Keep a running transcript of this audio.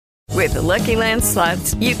With the Lucky Land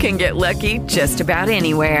Slots, you can get lucky just about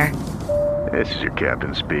anywhere. This is your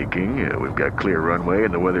captain speaking. We've got clear runway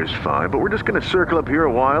and the weather's fine, but we're just going to circle up here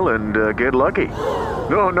a while and get lucky.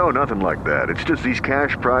 No, nothing like that. It's just these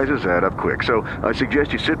cash prizes add up quick. So I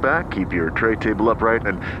suggest you sit back, keep your tray table upright,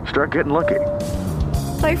 and start getting lucky.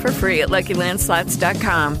 Play for free at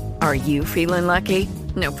LuckyLandSlots.com. Are you feeling lucky?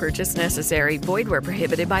 No purchase necessary. Void where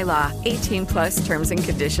prohibited by law. 18 plus terms and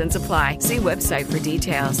conditions apply. See website for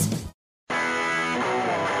details.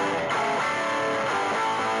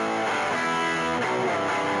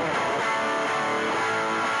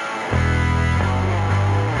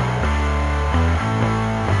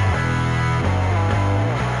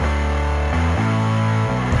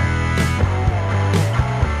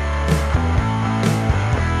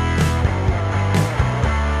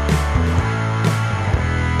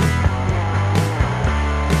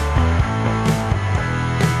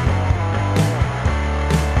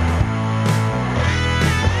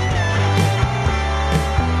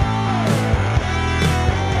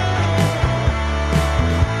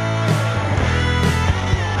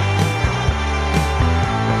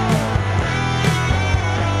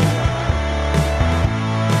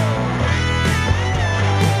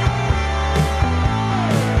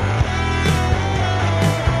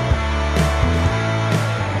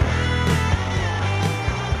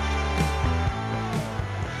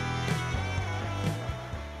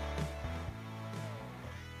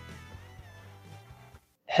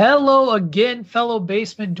 Hello again, fellow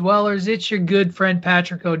basement dwellers. It's your good friend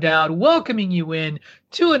Patrick O'Dowd welcoming you in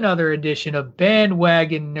to another edition of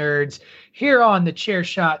Bandwagon Nerds here on the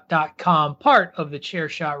Chairshot.com, part of the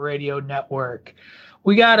Chairshot Radio Network.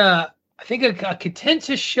 We got a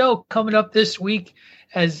contentious show coming up this week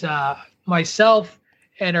as myself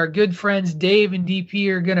and our good friends Dave and DP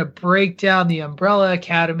are going to break down the Umbrella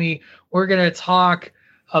Academy. We're going to talk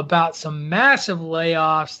about some massive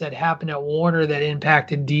layoffs that happened at Warner that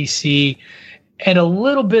impacted DC, and a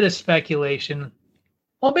little bit of speculation,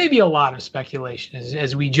 well, maybe a lot of speculation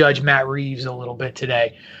as we judge Matt Reeves a little bit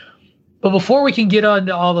today. But before we can get on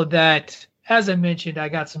to all of that, as I mentioned, I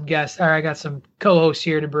got some co-hosts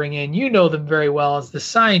here to bring in. You know them very well as the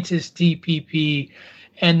scientist DPP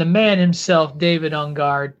and the man himself, David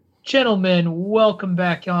Ungard. Gentlemen, welcome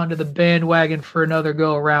back onto the bandwagon for another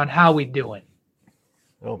go around. How we doing?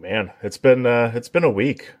 Oh man, it's been a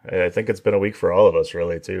week. I think it's been a week for all of us,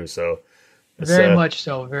 really, too. So very much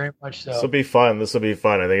so. This will be fun. I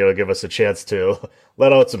think it'll give us a chance to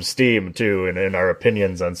let out some steam too, in our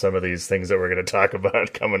opinions on some of these things that we're going to talk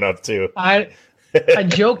about coming up too. I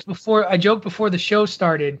joked before the show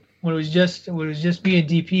started when it was just me and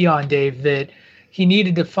DP on, Dave, that he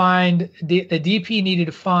needed to find the DP needed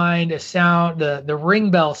to find a sound, the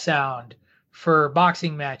ring bell sound for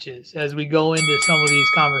boxing matches as we go into some of these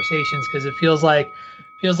conversations, because it feels like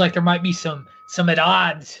there might be some at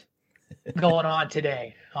odds going on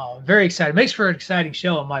today. Very excited. Makes for an exciting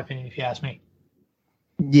show, in my opinion, if you ask me.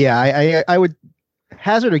 Yeah, I would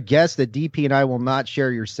hazard a guess that DP and I will not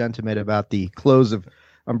share your sentiment about the close of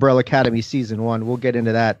Umbrella Academy Season 1. We'll get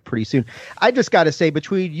into that pretty soon. I just got to say,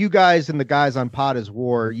 between you guys and the guys on Pod is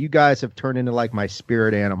War, you guys have turned into like my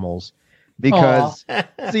spirit animals, because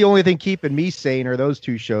it's the only thing keeping me sane are those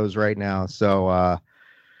two shows right now. So,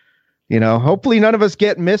 hopefully none of us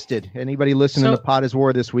get misted. Anybody listening to Pod is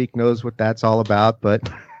War this week knows what that's all about. But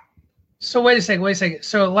so wait a second.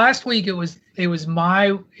 So last week it was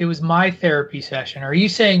my therapy session. Are you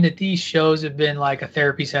saying that these shows have been like a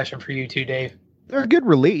therapy session for you too, Dave? They're a good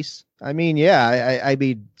release. I mean, yeah, I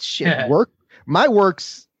mean, shit, my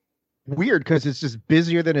work's weird because it's just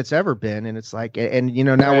busier than it's ever been, and it's like, and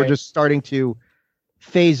now we're just starting to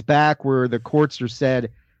phase back where the courts are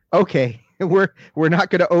said, okay, we're not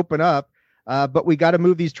going to open up, but we got to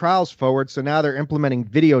move these trials forward. So now they're implementing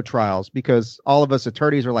video trials, because all of us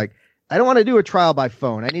attorneys are like, I don't want to do a trial by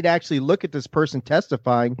phone. I need to actually look at this person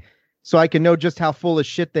testifying so I can know just how full of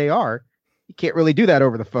shit they are. You can't really do that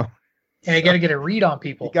over the phone. Yeah, you got to get a read on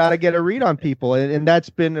people. And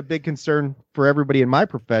that's been a big concern for everybody in my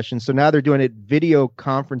profession. So now they're doing it video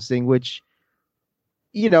conferencing, which,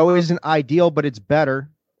 isn't ideal, but it's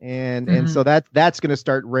better. And so that's going to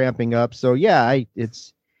start ramping up. So yeah,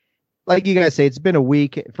 it's like you guys say, it's been a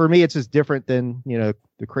week. For me, it's just different than,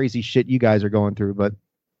 the crazy shit you guys are going through, but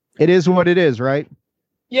it is what it is, right?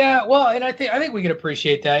 Yeah, well, and I think we can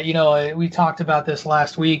appreciate that. We talked about this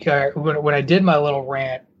last week when I did my little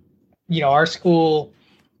rant. Our school,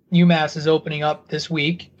 UMass, is opening up this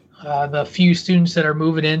week. The few students that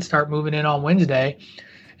are start moving in on Wednesday.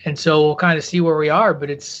 And so we'll kind of see where we are, but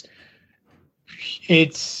it's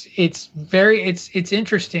interesting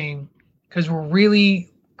because we're really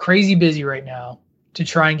crazy busy right now to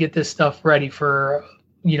try and get this stuff ready for,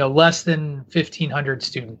 less than 1,500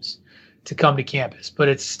 students to come to campus. But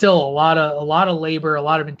it's still a lot of labor, a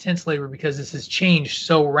lot of intense labor, because this has changed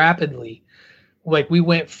so rapidly. Like, we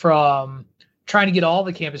went from trying to get all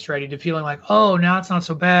the campus ready to feeling like, oh, now it's not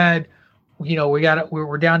so bad.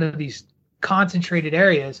 We're down to these concentrated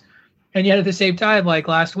areas. And yet at the same time, like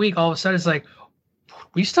last week, all of a sudden it's like,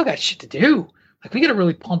 we still got shit to do. Like, we got to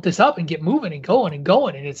really pump this up and get moving and going and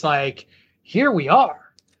going. And it's like, here we are.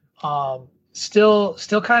 Still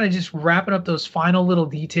kind of just wrapping up those final little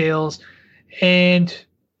details. And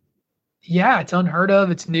yeah, it's unheard of.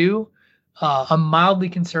 It's new. I'm mildly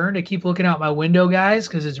concerned. I keep looking out my window, guys,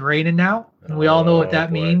 because it's raining now. And we all know what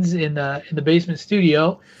that means in the basement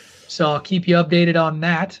studio. So I'll keep you updated on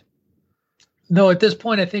that. Though at this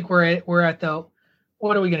point, I think we're at the,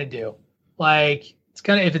 what are we going to do? Like,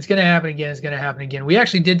 if it's going to happen again, it's going to happen again. We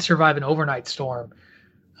actually did survive an overnight storm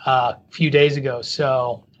a few days ago.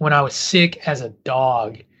 So when I was sick as a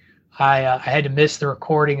dog, I had to miss the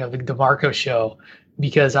recording of the DeMarco show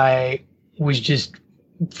because I was just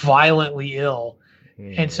violently ill.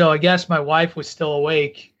 And so I guess my wife was still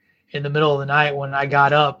awake in the middle of the night when I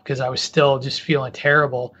got up because I was still just feeling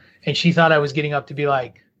terrible. And she thought I was getting up to be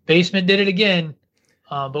like, basement did it again.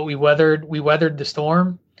 But we weathered the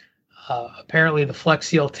storm. Apparently the Flex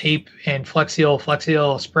Seal tape and Flex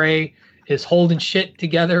Seal spray is holding shit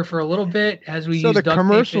together for a little bit as we use duct tape.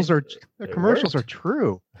 So the commercials are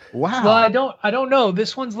true. Wow. Well, I don't know.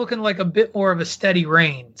 This one's looking like a bit more of a steady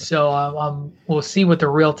rain. So we'll see what the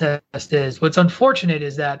real test is. What's unfortunate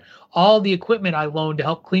is that all the equipment I loaned to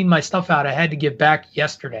help clean my stuff out, I had to give back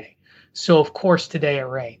yesterday. So of course today it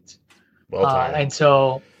rains. Well timed. And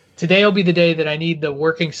so today will be the day that I need the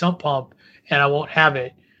working sump pump, and I won't have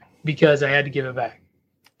it because I had to give it back.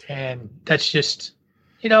 And that's just,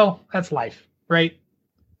 that's life, right?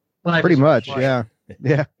 Life pretty much, life. Yeah.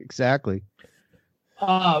 Yeah, exactly.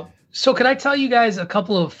 So could I tell you guys a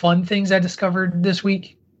couple of fun things I discovered this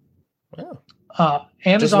week? Yeah.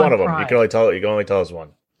 Amazon just one of them. Prime. You can only tell us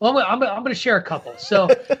one. Well, I'm going to share a couple. So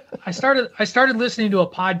I started listening to a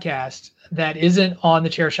podcast that isn't on the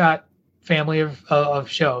Chairshot family of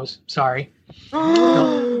shows. Sorry.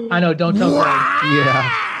 I know. Don't tell Greg.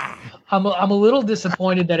 Yeah. I'm a little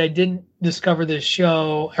disappointed that I didn't discover this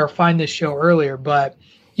show or find this show earlier, but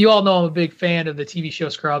you all know I'm a big fan of the TV show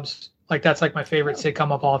Scrubs. Like, that's like my favorite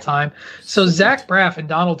sitcom of all time. So Zach Braff and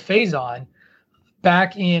Donald Faison,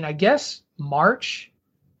 back in, I guess, March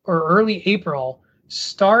or early April,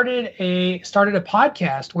 started a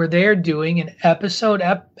podcast where they're doing an episode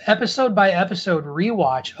by episode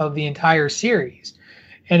rewatch of the entire series.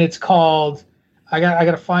 And it's called, I got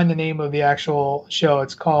to find the name of the actual show.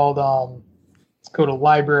 It's called, let's go to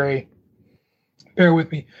library. Bear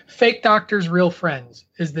with me. Fake Doctors, Real Friends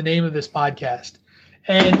is the name of this podcast.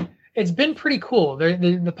 And it's been pretty cool.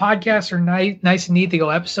 The podcasts are nice and neat. They go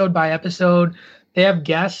episode by episode. They have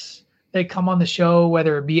guests that come on the show,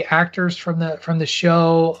 whether it be actors from the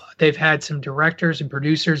show. They've had some directors and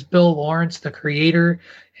producers. Bill Lawrence, the creator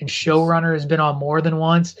and showrunner, has been on more than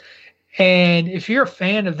once. And if you're a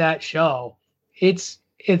fan of that show, it's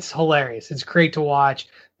hilarious. It's great to watch.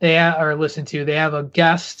 Or listen to. They have a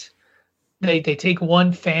guest. They take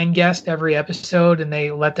one fan guest every episode, and they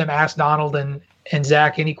let them ask Donald and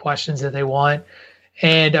Zach any questions that they want.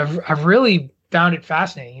 And I've really found it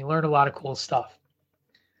fascinating. You learn a lot of cool stuff.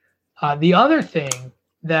 The other thing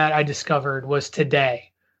that I discovered was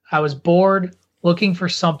today. I was bored looking for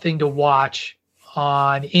something to watch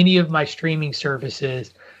on any of my streaming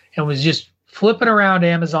services and was just flipping around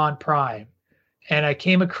Amazon Prime. And I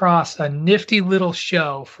came across a nifty little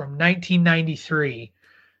show from 1993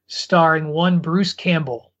 starring one Bruce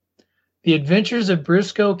Campbell, The Adventures of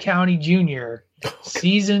Briscoe County Jr.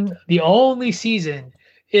 season. The only season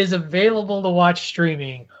is available to watch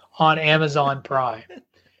streaming on Amazon Prime.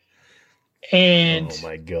 And oh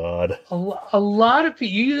my God, a lot of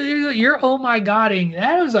people, you're oh my godding.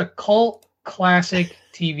 That was a cult classic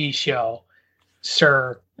TV show,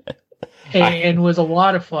 sir. And was a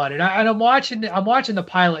lot of fun. And I'm watching the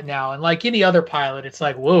pilot now, and like any other pilot, it's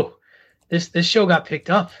like, whoa, this show got picked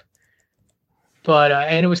up. But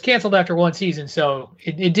and it was canceled after one season, so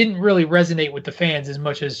it didn't really resonate with the fans as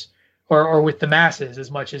much as or with the masses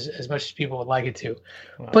as much as people would like it to.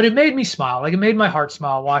 Wow. But it made me smile. Like, it made my heart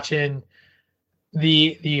smile watching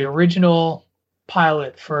the original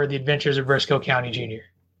pilot for The Adventures of Briscoe County Jr.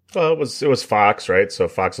 Well, it was Fox, right? So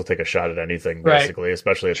Fox will take a shot at anything, basically, right.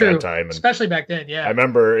 Especially at that time. And especially back then, yeah. I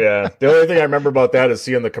remember, yeah. The only thing I remember about that is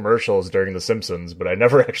seeing the commercials during The Simpsons, but I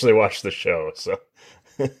never actually watched the show. So,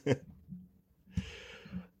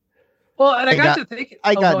 Well, and I got to think.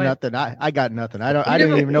 I got nothing. I got nothing. I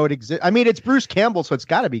don't even know it exists. I mean, it's Bruce Campbell, so it's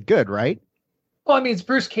got to be good, right? Well, I mean, it's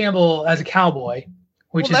Bruce Campbell as a cowboy,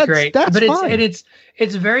 which is great. That's but fine. it's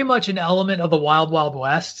very much an element of the Wild Wild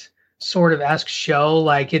West sort of esque show.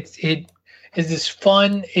 Like it is this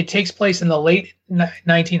fun. It takes place in the late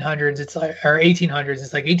 1900s. It's like or 1800s.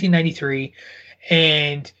 It's like 1893,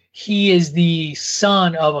 and he is the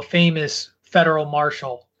son of a famous federal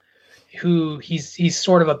marshal. Who he's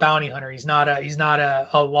sort of a bounty hunter. He's not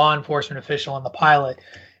a law enforcement official in the pilot,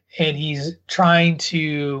 and he's trying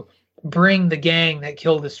to bring the gang that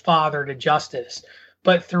killed his father to justice.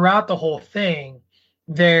 But throughout the whole thing,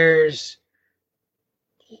 there's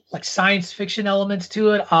like science fiction elements to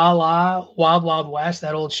it, a la Wild Wild West,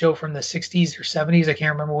 that old show from the 60s or 70s. I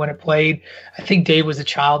can't remember when it played. I think Dave was a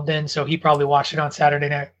child then, so he probably watched it on Saturday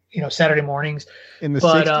night. Saturday mornings in the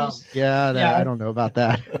 60s. Yeah, I don't know about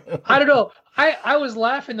that. I don't know. I was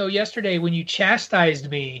laughing though yesterday when you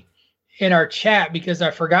chastised me in our chat because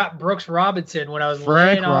I forgot Brooks Robinson when I was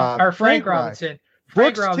Frank Robinson.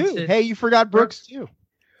 Brooks too. Hey, you forgot Brooks too.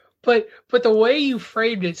 But the way you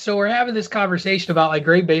framed it, so we're having this conversation about like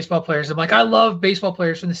great baseball players. I'm like, I love baseball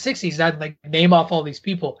players from the 60s. I'd like name off all these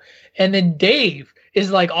people, and then Dave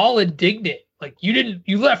is like all indignant. Like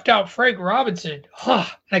you left out Frank Robinson. And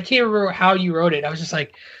I can't remember how you wrote it. I was just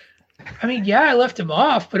like, I mean, yeah, I left him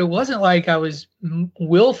off, but it wasn't like I was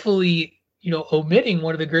willfully, omitting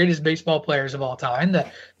one of the greatest baseball players of all time.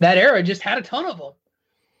 That era just had a ton of them.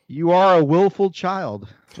 You are a willful child,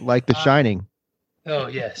 like The Shining. Oh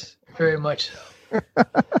yes, very much so.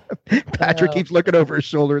 Patrick keeps looking over his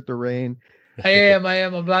shoulder at the rain. I am.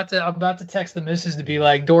 I'm about to text the missus to be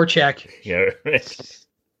like, door check. Yeah.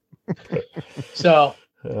 So,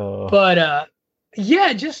 but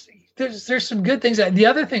yeah, just there's some good things. The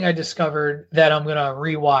other thing I discovered that I'm gonna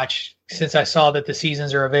rewatch since I saw that the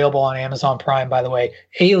seasons are available on Amazon Prime. By the way,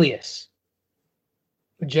 Alias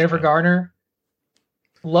with Jennifer Garner.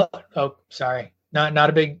 Oh, sorry, not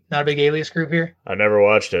a big Alias group here. I never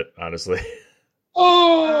watched it, honestly.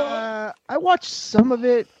 I watched some of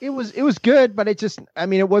it. It was good, but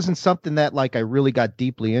it wasn't something that like I really got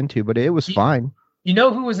deeply into. But it was fine. You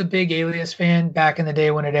know who was a big Alias fan back in the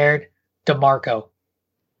day when it aired? DeMarco.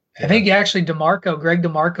 I think actually Greg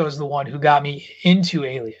DeMarco is the one who got me into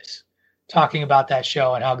Alias, talking about that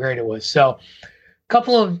show and how great it was. So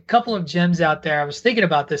couple of gems out there. I was thinking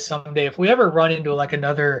about this someday. If we ever run into like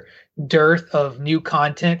another dearth of new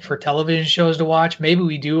content for television shows to watch, maybe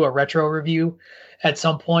we do a retro review at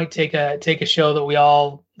some point, take a show that we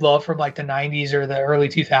all love from like the 90s or the early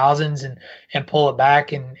 2000s and pull it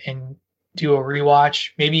back and do a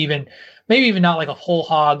rewatch, maybe even not like a whole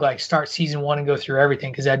hog, like start season 1 and go through everything,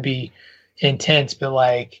 because that'd be intense. But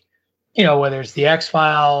like, whether it's the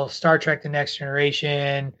X-Files, Star Trek: The Next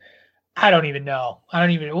Generation, I don't even know.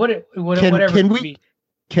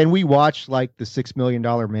 Can we watch like the $6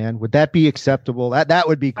 Million Man? Would that be acceptable? That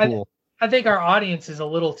would be cool. I think our audience is a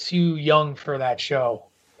little too young for that show.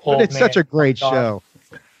 But it's such a great show.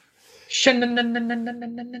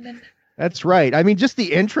 That's right. I mean, just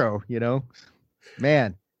the intro,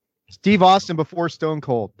 man, Steve Austin before Stone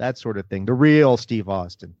Cold, that sort of thing. The real Steve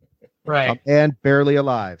Austin. Right. And barely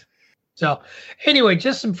alive. So anyway,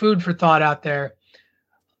 just some food for thought out there.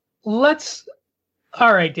 All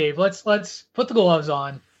right, Dave, let's put the gloves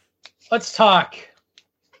on. Let's talk.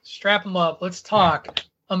 Strap them up. Let's talk.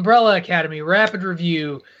 Umbrella Academy, rapid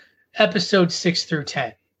review, episode 6 through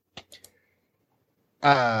 10.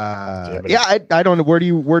 I don't know. Where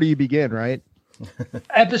do you begin, right?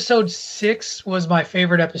 Episode 6 was my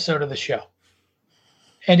favorite episode of the show.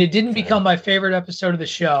 And it didn't become my favorite episode of the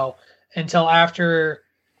show until after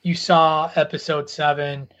you saw episode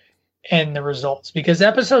 7 and the results. Because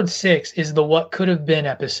episode 6 is the what could have been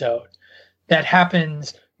episode that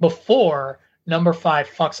happens before number 5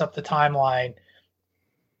 fucks up the timeline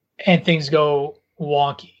and things go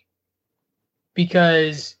wonky.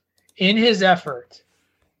 Because in his effort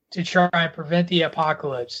to try and prevent the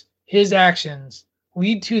apocalypse, his actions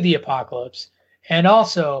lead to the apocalypse and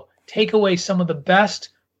also take away some of the best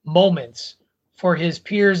moments for his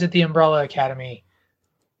peers at the Umbrella Academy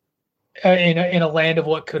in a land of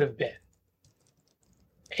what could have been.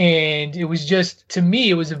 And it was just, to me,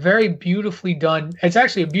 it was a very beautifully done, it's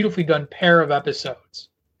actually a beautifully done pair of episodes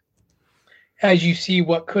as you see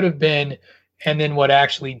what could have been and then what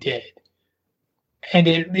actually did. And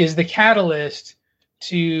it is the catalyst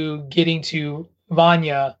to getting to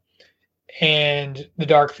Vanya and the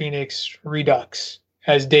Dark Phoenix Redux,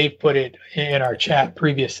 as Dave put it in our chat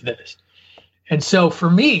previous to this. And so for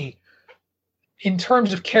me, in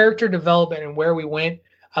terms of character development and where we went,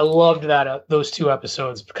 I loved that those two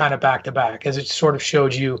episodes kind of back to back, as it sort of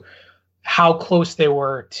showed you how close they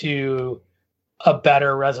were to a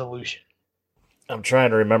better resolution. I'm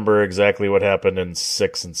trying to remember exactly what happened in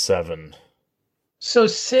 6 and 7. So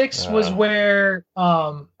 6 was where,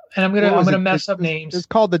 and I'm gonna mess up names. It's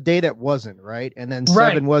called The Day That Wasn't, right? And then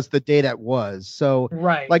 7 was The Day That Was. So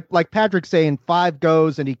like Patrick's saying, 5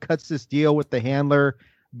 goes and he cuts this deal with the handler,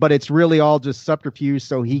 but it's really all just subterfuge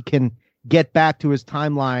so he can get back to his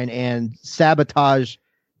timeline and sabotage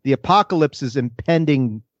the apocalypse is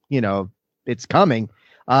impending, it's coming,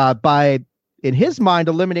 by, in his mind,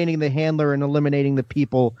 eliminating the handler and eliminating the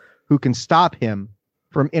people who can stop him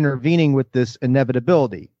from intervening with this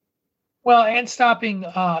inevitability. Well, and stopping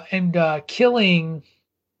and killing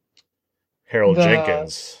Harold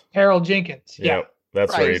Jenkins. Harold Jenkins. Yeah. Yep,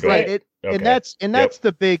 that's where you're going. Right. And that's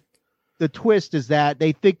the twist is that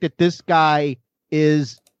they think that this guy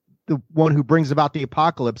is the one who brings about the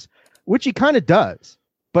apocalypse, which he kind of does,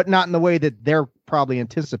 but not in the way that they're probably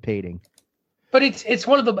anticipating. But it's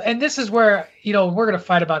one of the, and this is where, we're going to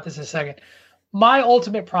fight about this in a second. My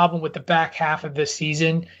ultimate problem with the back half of this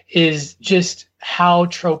season is just how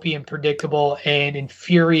tropey and predictable and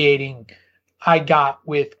infuriating I got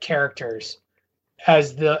with characters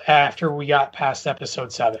after we got past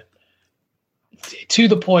episode 7, to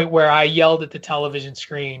the point where I yelled at the television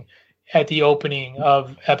screen at the opening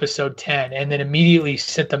of episode 10 and then immediately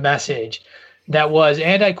sent the message that was,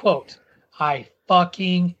 and I quote, "I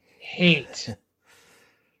fucking hate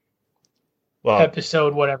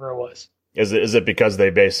episode whatever it was." Is it because they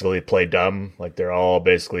basically play dumb? Like they're all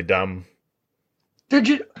basically dumb? They're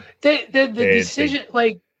just the decision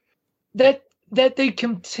like that they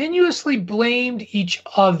continuously blamed each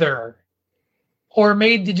other or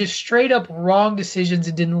made the just straight up wrong decisions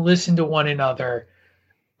and didn't listen to one another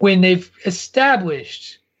when they've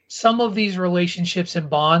established some of these relationships and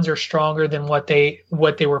bonds are stronger than what they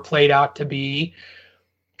were played out to be,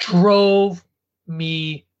 drove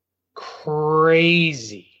me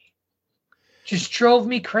crazy. Just drove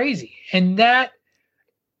me crazy. And that,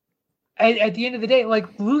 at the end of the day,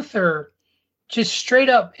 like Luther just straight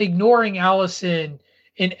up ignoring Allison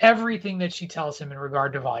in everything that she tells him in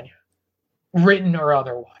regard to Vanya, written or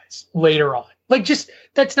otherwise, later on. Like, just,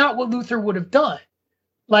 that's not what Luther would have done.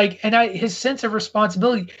 Like, and his sense of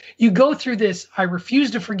responsibility, you go through this, I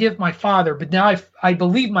refuse to forgive my father, but now I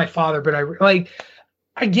believe my father, but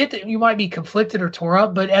I get that you might be conflicted or tore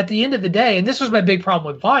up, but at the end of the day, and this was my big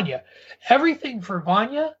problem with Vanya, everything for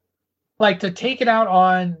Vanya, like to take it out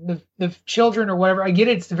on the children or whatever, I get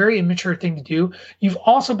it, it's a very immature thing to do. You've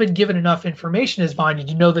also been given enough information as Vanya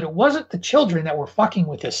to know that it wasn't the children that were fucking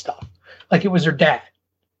with this stuff. Like it was her dad.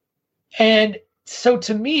 And so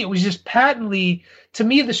to me, it was just patently, to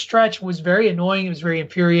me, the stretch was very annoying. It was very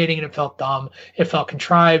infuriating and it felt dumb. It felt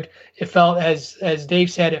contrived. It felt, as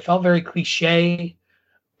Dave said, it felt very cliche.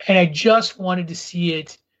 And I just wanted to see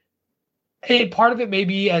it. And part of it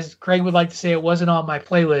maybe, as Craig would like to say, it wasn't on my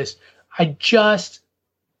playlist. I just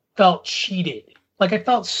felt cheated. Like I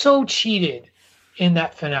felt so cheated in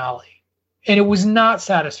that finale. And it was not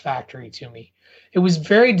satisfactory to me. It was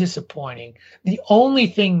very disappointing. The only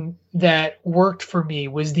thing that worked for me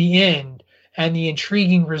was the end and the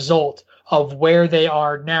intriguing result of where they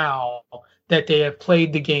are now, that they have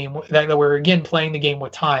played the game, that we're again playing the game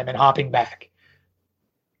with time and hopping back.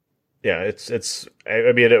 Yeah,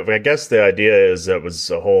 I mean, I guess the idea is that it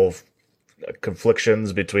was a whole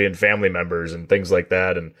conflictions between family members and things like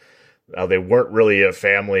that. And they weren't really a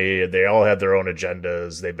family. They all had their own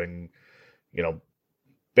agendas. They've been,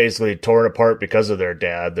 basically torn apart because of their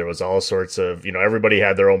dad. There was all sorts of, everybody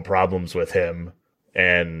had their own problems with him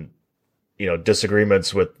and,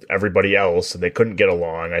 disagreements with everybody else, and they couldn't get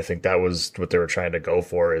along. I think that was what they were trying to go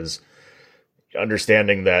for, is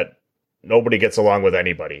understanding that nobody gets along with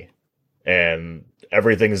anybody and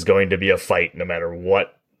everything is going to be a fight no matter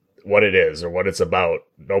what it is or what it's about.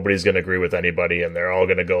 Nobody's going to agree with anybody and they're all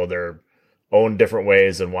going to go their own different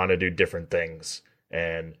ways and want to do different things.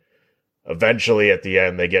 And eventually at the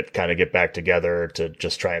end, they get back together to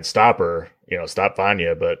just try and stop her, stop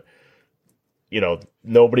Vanya. But,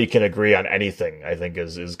 nobody can agree on anything, I think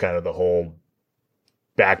is kind of the whole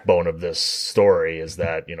backbone of this story, is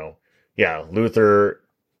that, Luther,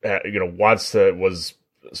 was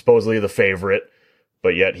supposedly the favorite,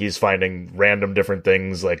 but yet he's finding random different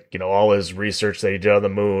things, like, all his research that he did on the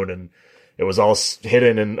moon, and it was all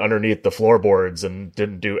hidden and underneath the floorboards and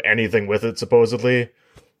didn't do anything with it, supposedly.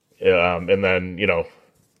 And then,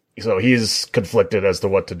 so he's conflicted as to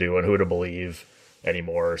what to do and who to believe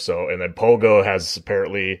anymore. So, and then Pogo has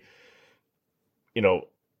apparently,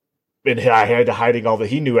 and hiding all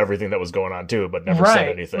he knew everything that was going on too, but never said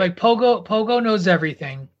anything. Like Pogo knows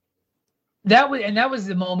everything. That was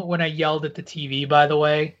the moment when I yelled at the TV, by the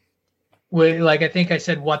way. I think I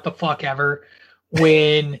said, "What the fuck ever,"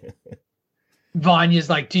 when Vanya's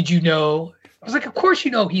like, "Did you know?" I was like, "Of course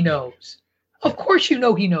you know he knows. Of course you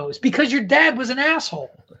know he knows, because your dad was an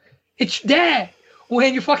asshole. It's your dad."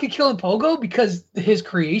 When you're fucking killing Pogo because his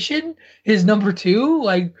creation is number 2,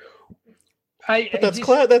 like, that's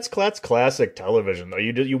classic television though.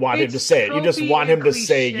 You want him to say it. You just want him to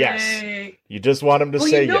say yes. You just want him to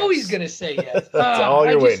say yes. You know he's gonna say yes. That's all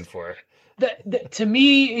you're waiting for. To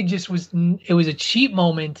me, it just was. It was a cheap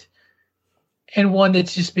moment, and one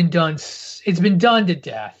that's just been done. It's been done to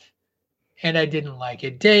death, and I didn't like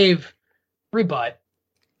it. Dave, rebut.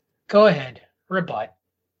 Go ahead, rebut.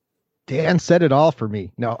 Dan said it all for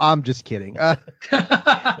me. No, I'm just kidding.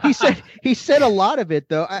 He said a lot of it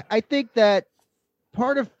though. I think that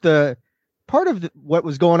part of what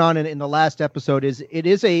was going on in the last episode is it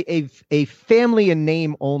is a family in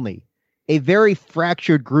name only, a very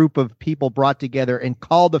fractured group of people brought together and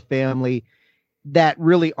called a family that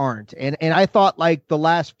really aren't. And I thought like the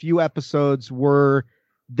last few episodes were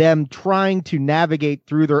them trying to navigate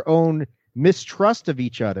through their own mistrust of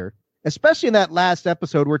each other. Especially in that last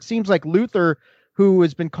episode where it seems like Luther, who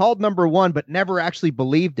has been called number 1, but never actually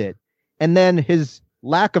believed it. And then his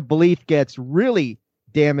lack of belief gets really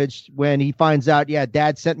damaged when he finds out, yeah,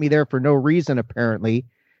 Dad sent me there for no reason, apparently,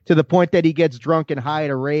 to the point that he gets drunk and high at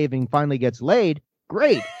a rave and finally gets laid.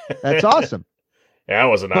 Great. That's awesome. Yeah, it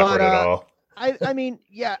wasn't awkward at all. I mean,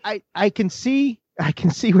 yeah, I can see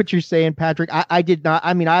what you're saying, Patrick. I did not.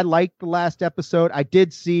 I mean, I liked the last episode. I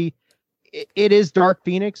did see it is Dark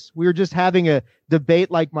Phoenix. We were just having a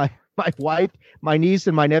debate, like my wife, my niece,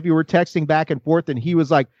 and my nephew were texting back and forth, and he was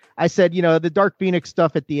like, I said, the Dark Phoenix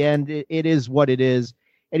stuff at the end, it is what it is.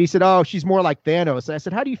 And he said, oh, she's more like Thanos. And I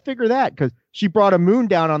said, how do you figure that? Because she brought a moon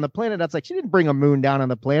down on the planet. That's like, she didn't bring a moon down on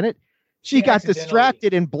the planet. She got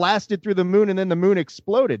distracted and blasted through the moon, and then the moon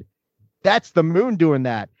exploded. That's the moon doing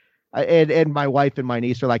that. And my wife and my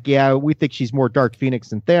niece are like, yeah, we think she's more Dark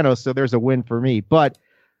Phoenix than Thanos, so there's a win for me. But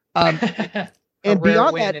and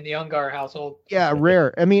beyond that, in the Ungar household, yeah,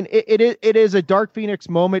 rare. I mean, it is a Dark Phoenix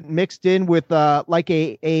moment mixed in with like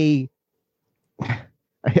a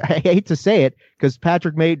I hate to say it because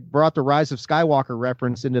Patrick brought the Rise of Skywalker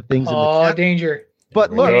reference into things. Oh, danger!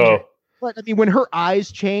 But look, I mean, when her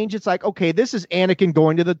eyes change, it's like, okay, this is Anakin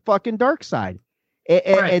going to the fucking dark side,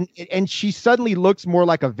 and she suddenly looks more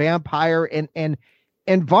like a vampire, and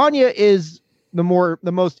Vanya is the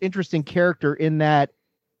most interesting character in that.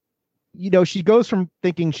 She goes from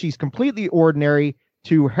thinking she's completely ordinary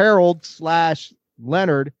to Harold /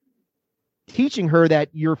 Leonard teaching her that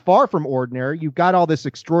you're far from ordinary. You've got all this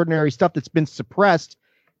extraordinary stuff that's been suppressed.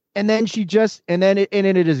 And then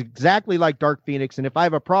it is exactly like Dark Phoenix. And if I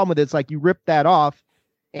have a problem with it, it's like you rip that off.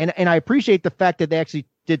 And I appreciate the fact that they actually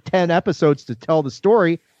did 10 episodes to tell the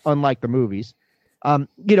story, unlike the movies. And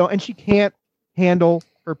she can't handle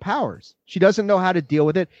her powers. She doesn't know how to deal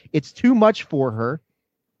with it. It's too much for her.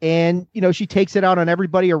 And, she takes it out on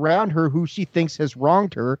everybody around her who she thinks has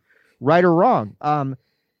wronged her, right or wrong. I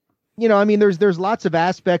mean, there's lots of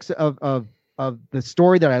aspects of the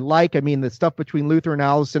story that I like. I mean, the stuff between Luther and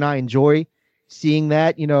Allison, I enjoy seeing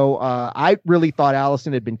that. I really thought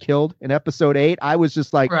Allison had been killed in episode 8. I was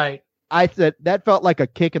just like, right. I said that felt like a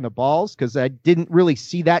kick in the balls because I didn't really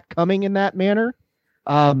see that coming in that manner.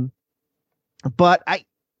 But I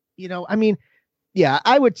mean, yeah,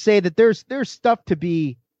 I would say that there's stuff to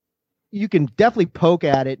be. You can definitely poke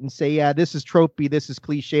at it and say, yeah, this is tropey, this is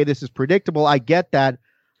cliche, this is predictable. I get that.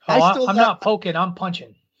 I'm not poking, I'm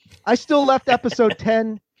punching. I still left episode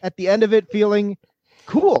 10 at the end of it feeling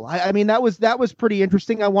cool. I mean, that was pretty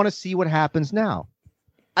interesting. I want to see what happens now.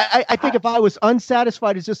 I think if I was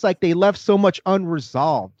unsatisfied, it's just like they left so much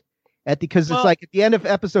unresolved because it's like at the end of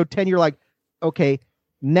episode 10, you're like, okay,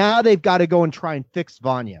 now they've got to go and try and fix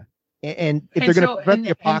Vanya. And if they're going to prevent the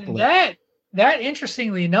apocalypse. That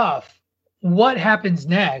interestingly enough, what happens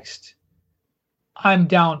next, I'm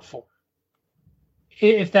down for.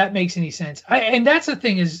 If that makes any sense. And that's the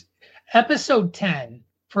thing is, episode 10,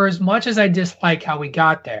 for as much as I dislike how we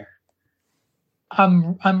got there,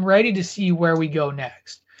 I'm ready to see where we go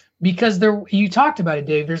next. Because you talked about it,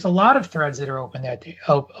 Dave, there's a lot of threads that are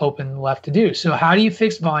open left to do. So how do you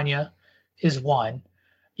fix Vanya is one.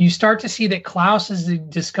 You start to see that Klaus has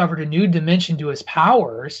discovered a new dimension to his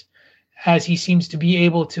powers, as he seems to be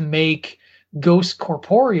able to make ghosts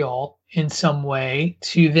corporeal in some way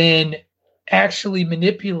to then actually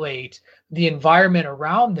manipulate the environment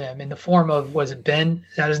around them in the form of, was it Ben?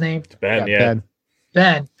 Is that his name? Ben, yeah.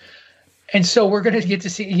 Ben. And so we're going to get to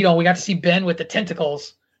see, we got to see Ben with the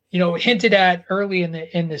tentacles, hinted at early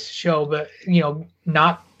in this show, but,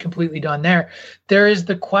 not completely done there. There is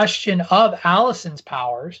the question of Allison's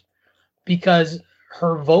powers, because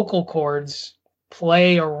her vocal cords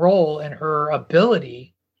play a role in her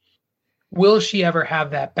ability. Will she ever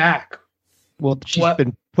have that back? Well, she's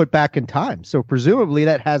been put back in time, so presumably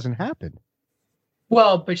that hasn't happened.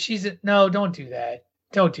 Well, but no, don't do that.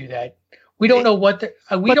 Don't do that. We don't know what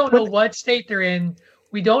know what state they're in.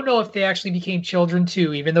 We don't know if they actually became children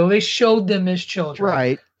too, even though they showed them as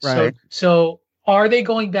children. Right. So are they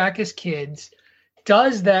going back as kids?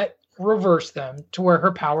 Does that reverse them to where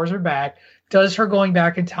her powers are back? Does her going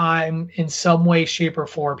back in time in some way, shape, or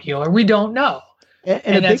form heal her? We don't know.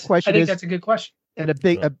 And a big question I think that's a good question. And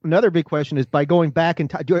another big question is, by going back in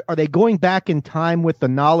time, are they going back in time with the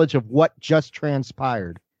knowledge of what just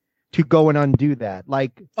transpired to go and undo that?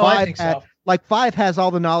 Five has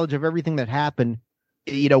all the knowledge of everything that happened,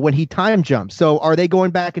 when he time jumps. So are they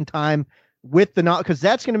going back in time with the knowledge? Because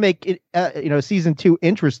that's going to make it, season 2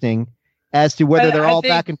 interesting as to whether they're all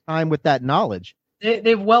back in time with that knowledge.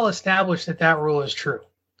 They've well established that rule is true,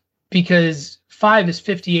 because 5 is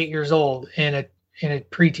 58 years old in a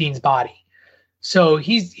preteen's body. So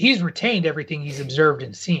he's retained everything he's observed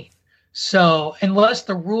and seen. So unless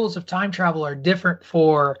the rules of time travel are different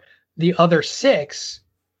for the other 6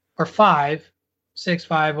 or 5, 6,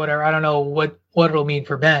 5, whatever, I don't know what it'll mean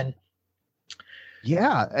for Ben.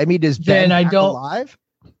 Yeah, I mean, is Ben alive?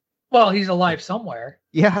 Well, he's alive somewhere.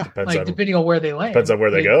 Yeah, depending on where they land. Depends on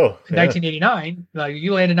where they go. In 1989,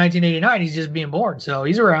 you land in 1989, he's just being born, so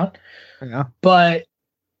he's around. Yeah, but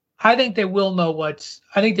I think they will know I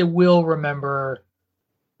think they will remember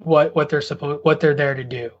what they're there to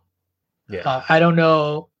do. Yeah. I don't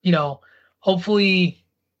know, hopefully,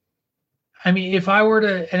 I mean, if I were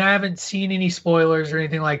to, and I haven't seen any spoilers or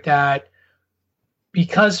anything like that,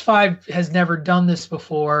 because 5 has never done this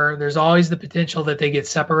before, there's always the potential that they get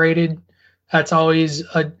separated. That's always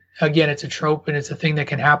again, it's a trope and it's a thing that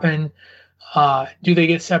can happen. Do they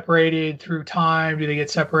get separated through time? Do they get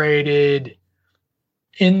separated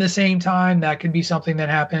in the same time? That could be something that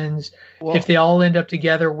happens. Well, if they all end up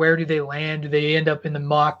together, where do they land? Do they end up in the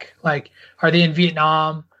muck? Like, are they in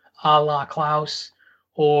Vietnam, a la Klaus,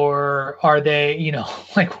 or are they,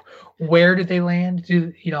 where did they land?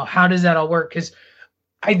 How does that all work? Because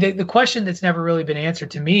the question that's never really been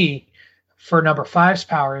answered to me for number 5's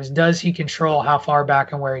power is, does he control how far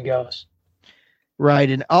back and where he goes? Right.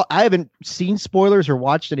 And I haven't seen spoilers or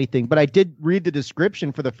watched anything, but I did read the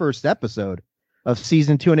description for the first episode of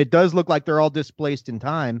season 2, and it does look like they're all displaced in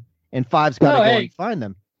time, and 5's got to go and find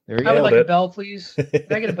them. There you go. I would like a bell, please. Can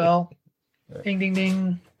I get a bell? Ding, ding,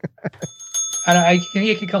 ding.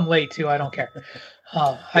 You can come late too. I don't care.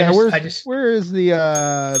 Where is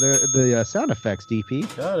the sound effects,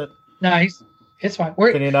 DP? Got it. No, it's fine.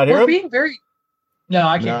 Can you not hear him? Being very. No,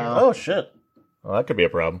 I can't hear him. Oh shit! Well, that could be a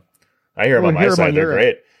problem. I hear them on my side. They're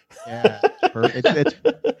great. Yeah, it's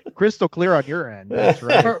crystal clear on your end. That's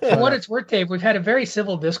right. For what it's worth, Dave, we've had a very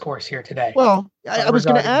civil discourse here today. Well, I was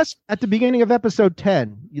going to ask at the beginning of episode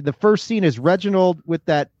 10. The first scene is Reginald with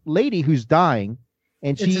that lady who's dying,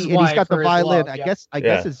 and he's got the violin. I guess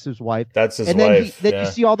it's his wife. That's his wife. And then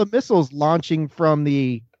you see all the missiles launching from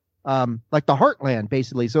the like the Heartland,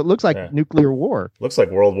 basically. So it looks like nuclear war. Looks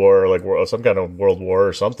like World War, like some kind of World War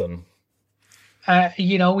or something.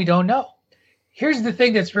 We don't know. Here's the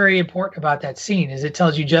thing that's very important about that scene is it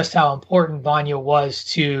tells you just how important Vanya was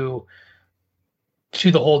to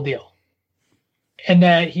the whole deal. And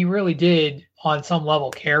that he really did on some level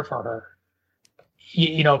care for her.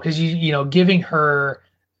 Because giving her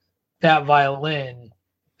that violin,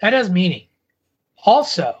 that has meaning.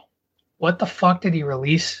 Also, what the fuck did he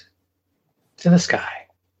release to the sky?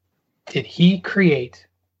 Did he create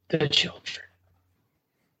the children?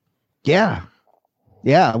 Yeah.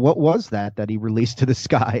 Yeah, what was that he released to the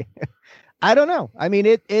sky? I don't know. I mean,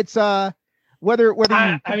 it's whether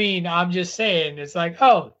I'm just saying, it's like,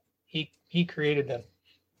 oh, he created them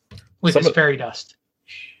with his fairy dust.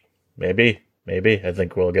 Maybe. I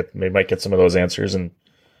think we might get some of those answers in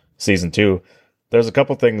season 2. There's a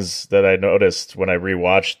couple things that I noticed when I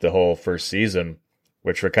rewatched the whole first season,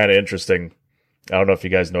 which were kind of interesting. I don't know if you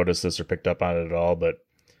guys noticed this or picked up on it at all, but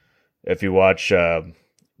if you watch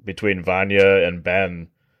between Vanya and Ben,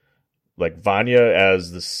 like Vanya,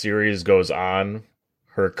 as the series goes on,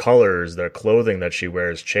 her colors, the clothing that she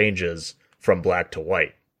wears changes from black to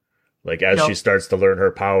white. Like as she starts to learn her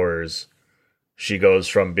powers, she goes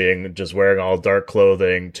from being just wearing all dark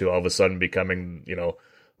clothing to all of a sudden becoming,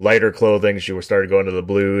 lighter clothing. She started going to the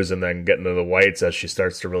blues and then getting to the whites as she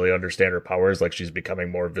starts to really understand her powers. Like she's becoming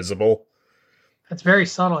more visible. That's very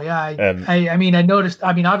subtle. Yeah. And I mean, I noticed,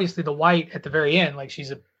 I mean, obviously the white at the very end, like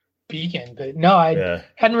she's a beacon, but no, I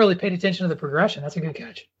hadn't really paid attention to the progression. That's a good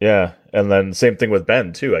catch. Yeah. And then same thing with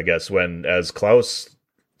Ben too, I guess, when as Klaus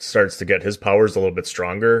starts to get his powers a little bit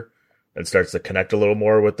stronger and starts to connect a little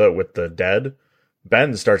more with the dead,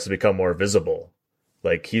 Ben starts to become more visible.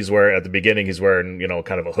 Like at the beginning, he's wearing,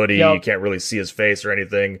 kind of a hoodie. Yep. You can't really see his face or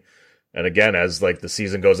anything. And again, as like the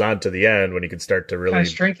season goes on to the end, when you can start to really kind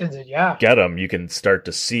of strengthens it, get him, you can start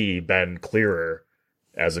to see Ben clearer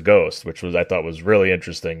as a ghost, which I thought was really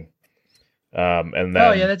interesting. And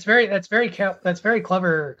then, that's very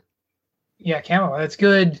clever. Yeah, camera. That's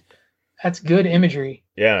good. That's good imagery.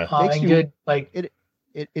 Yeah, and good. Like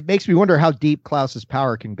it makes me wonder how deep Klaus's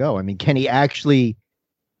power can go. I mean, can he actually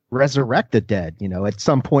resurrect the dead? At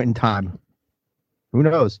some point in time, who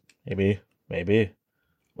knows? Maybe.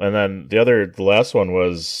 And then the last one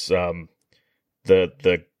was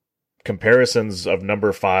the comparisons of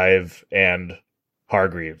number 5 and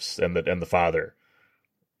Hargreaves and the father.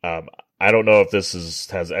 I don't know if this is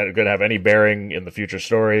going to have any bearing in the future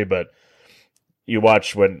story, but you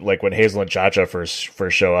watch when Hazel and Cha-Cha first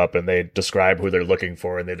show up and they describe who they're looking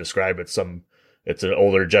for, and they describe it's an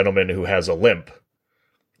older gentleman who has a limp,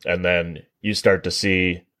 and then you start to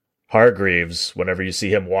see Hargreaves, whenever you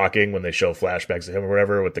see him walking, when they show flashbacks of him or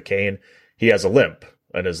whatever with the cane, he has a limp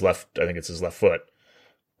in his left, I think it's his left foot.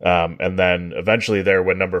 And then eventually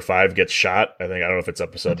when number 5 gets shot, I don't know if it's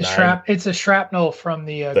episode 9. It's a shrapnel from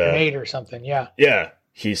the grenade or something. Yeah. Yeah.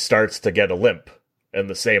 He starts to get a limp in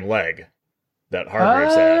the same leg that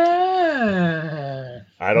Hargreaves had.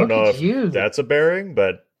 I don't know if that's a bearing,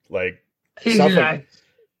 but like something.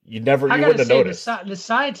 You wouldn't have noticed. The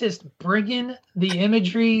scientist bringing the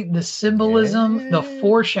imagery, the symbolism, the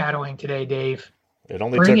foreshadowing today, Dave. It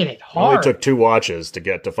only took 2 watches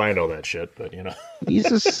to find all that shit, but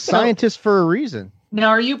he's a scientist for a reason. Now,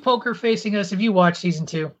 are you poker facing us? Have you watched season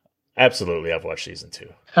 2? Absolutely, I've watched season 2.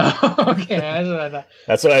 Okay, that's what I thought.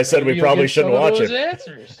 That's what I said. We probably shouldn't watch it.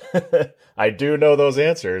 Answers. I do know those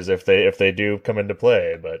answers if they do come into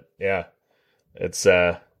play, but yeah, it's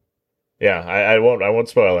I won't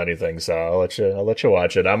spoil anything, so I'll let you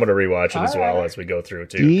watch it. I'm gonna rewatch it as well as we go through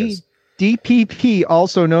too. DPP,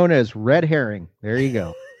 also known as red herring. There you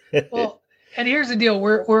go. Well, and here's the deal: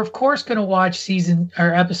 we're of course going to watch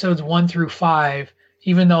episodes 1 through 5,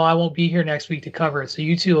 even though I won't be here next week to cover it. So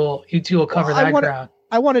you two will cover that ground.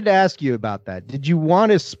 I wanted to ask you about that. Did you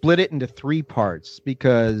want to split it into 3 parts,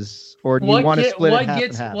 or do you want to split it half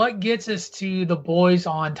and half? What gets us to the boys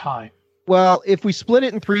on time? Well, if we split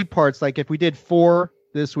it in 3 parts, like if we did 4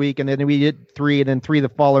 this week and then we did 3 and then 3 the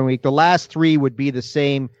following week, the last 3 would be the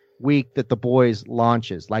same week that the boys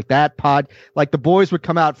launches. Like the boys would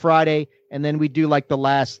come out Friday and then we do like the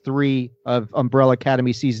last 3 of Umbrella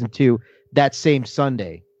Academy season 2 that same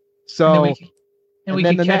Sunday. So and we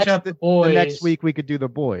can catch up the boys. The next week we could do the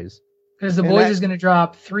boys. Because the boys is going to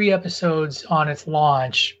drop 3 episodes on its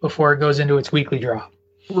launch before it goes into its weekly drop.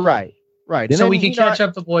 Right. And so we can catch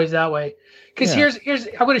up the boys that way. Because here's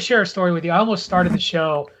I'm going to share a story with you. I almost started the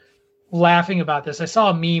show laughing about this. I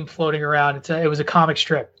saw a meme floating around. It was a comic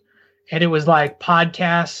strip, and it was like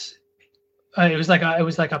podcasts. It was like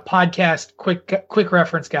a podcast quick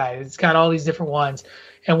reference guide. It's got all these different ones,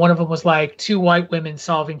 and one of them was like 2 white women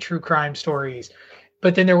solving true crime stories.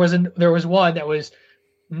 But then there was one that was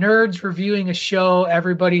nerds reviewing a show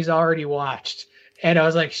everybody's already watched, and I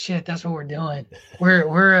was like, shit, that's what we're doing.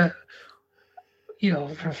 We're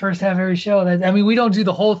for the first half of every show. We don't do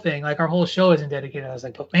the whole thing. Like our whole show isn't dedicated. I was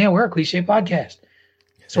like, but man, we're a cliche podcast,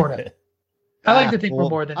 sort of. I like to think we're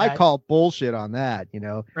more than that. I call bullshit on that,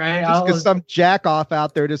 right? Just because some jack off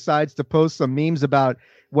out there decides to post some memes about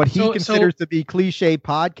what he considers to be cliche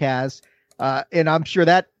podcasts, and I'm sure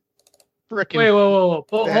that frickin' wait, whoa,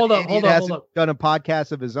 hold up. Done a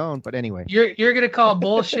podcast of his own, but anyway, you're gonna call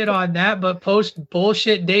bullshit on that, but post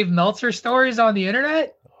bullshit Dave Meltzer stories on the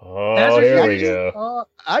internet. Oh, here we go.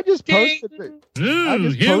 I just posted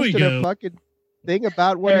a fucking thing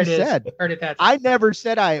about what he said. I never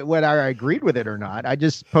said whether I agreed with it or not. I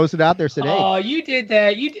just posted out there, said, "Hey." Oh, you did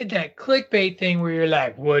that clickbait thing where you're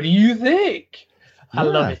like, "What do you think?" I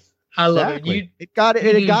love it. I love it. It got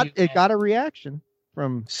a reaction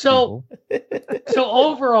from people. So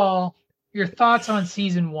overall, your thoughts on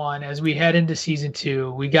season 1 as we head into season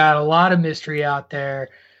 2? We got a lot of mystery out there.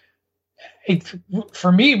 It's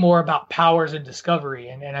for me more about powers and discovery,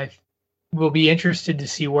 and I will be interested to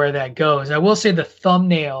see where that goes. I will say the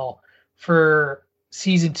thumbnail for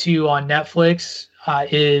season 2 on Netflix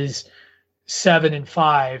is 7 and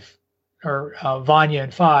 5, or Vanya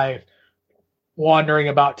and 5 wandering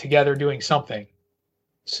about together doing something.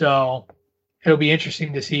 So it'll be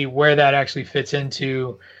interesting to see where that actually fits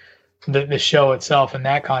into the show itself in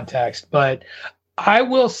that context. But I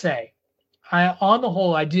will say, on the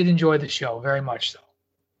whole, I did enjoy the show very much so.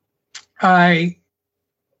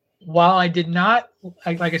 While I did not,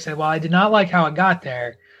 like I said, while I did not like how it got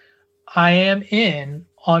there, I am in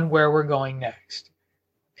on where we're going next.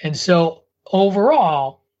 And so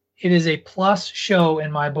overall, it is a plus show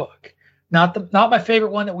in my book. Not my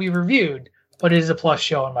favorite one that we reviewed, but it is a plus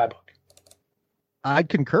show in my book. I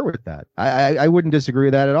concur with that. I wouldn't disagree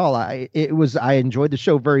with that at all. I enjoyed the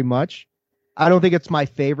show very much. I don't think it's my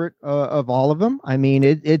favorite of all of them. I mean,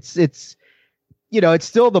 it's it's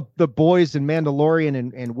still the boys and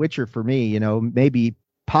Mandalorian and Witcher for me. Maybe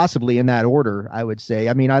possibly in that order. I would say.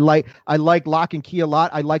 I mean, I like Lock and Key a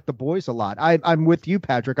lot. I like the boys a lot. I'm with you,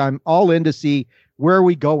 Patrick. I'm all in to see where are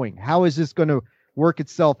we going. How is this going to work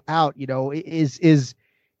itself out? Is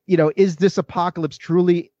this apocalypse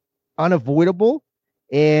truly unavoidable?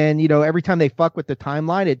 And, every time they fuck with the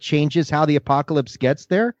timeline, it changes how the apocalypse gets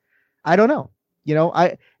there. I don't know.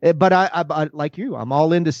 But I like you, I'm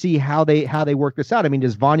all in to see how they work this out. I mean,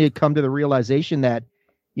 does Vanya come to the realization that,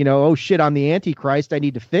 oh shit, I'm the Antichrist, I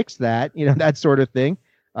need to fix that, that sort of thing.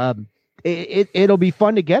 It'll be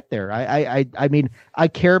fun to get there. I mean, I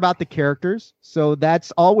care about the characters, so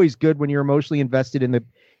that's always good when you're emotionally invested in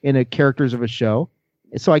the characters of a show.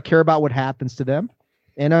 So I care about what happens to them.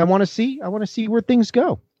 And I want to see where things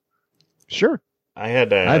go. Sure. I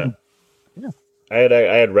had read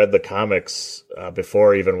the comics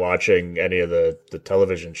before even watching any of the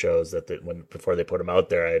television shows before they put them out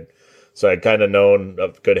there. So I'd kind of known a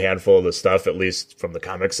good handful of the stuff, at least from the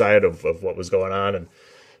comic side of what was going on and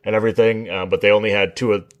everything. But they only had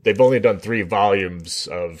they've only done 3 volumes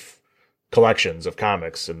of collections of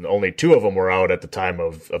comics, and only 2 of them were out at the time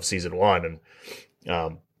of season 1.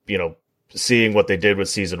 And seeing what they did with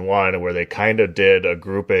season 1, where they kind of did a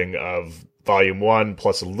grouping of volume 1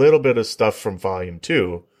 plus a little bit of stuff from volume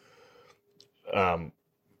 2,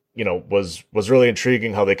 was really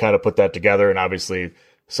intriguing how they kind of put that together. And obviously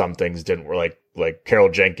some things didn't work, like Carol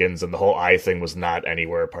Jenkins and the whole eye thing was not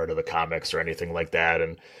anywhere part of the comics or anything like that.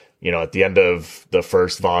 And, at the end of the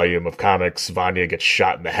first volume of comics, Vanya gets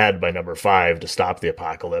shot in the head by number 5 to stop the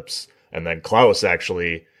apocalypse. And then Klaus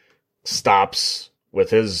actually stops with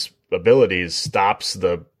his abilities, stops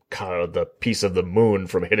the piece of the moon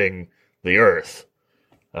from hitting the earth.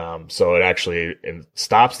 So it actually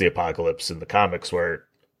stops the apocalypse in the comics, where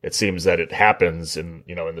it seems that it happens in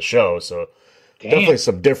the show. So definitely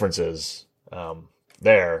some differences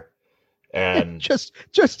there. And just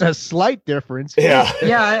a slight difference. Yeah.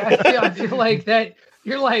 Yeah. I feel like that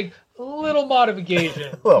you're like little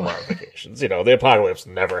modification. Little modifications. The apocalypse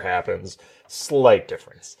never happens. Slight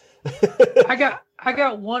difference. I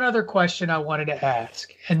got one other question I wanted to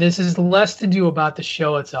ask, and this is less to do about the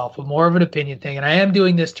show itself, but more of an opinion thing. And I am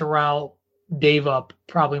doing this to rile Dave up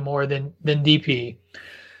probably more than DP.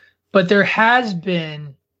 But there has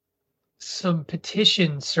been some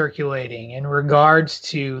petitions circulating in regards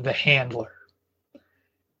to the Handler.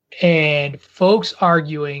 And folks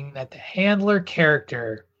arguing that the Handler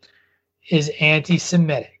character is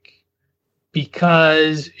anti-Semitic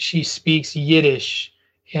because she speaks Yiddish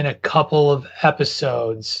in a couple of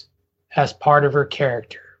episodes as part of her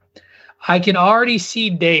character. I can already see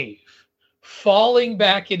Dave falling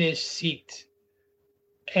back in his seat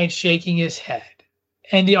and shaking his head.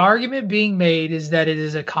 And the argument being made is that it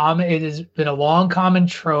has been a long common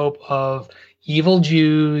trope of evil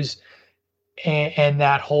Jews and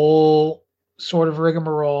that whole sort of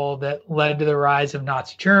rigmarole that led to the rise of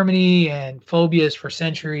Nazi Germany and phobias for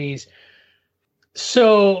centuries.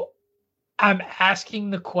 So I'm asking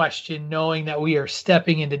the question knowing that we are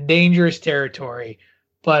stepping into dangerous territory,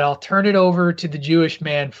 but I'll turn it over to the Jewish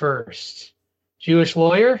man first. Jewish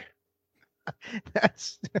lawyer?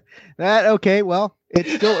 Okay. Well,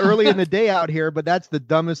 it's still early in the day out here, but that's the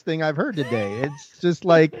dumbest thing I've heard today. It's just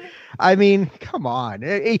like, I mean, come on.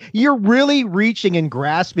 You're really reaching and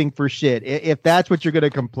grasping for shit. If that's what you're going to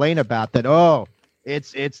complain about, that,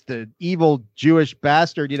 it's the evil Jewish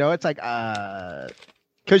bastard, it's like,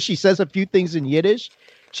 because she says a few things in Yiddish.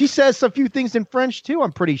 She says a few things in French too,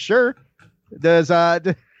 I'm pretty sure. Is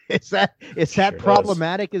that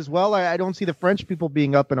problematic as well? I don't see the French people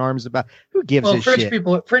being up in arms about who gives a French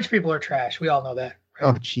shit. French people are trash. We all know that.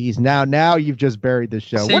 Right? Oh geez, now you've just buried the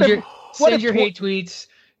show. Send your hate tweets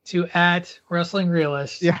to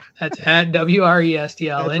 @WrestlingRealist. Yeah. That's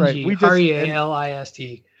 @WRESTLNG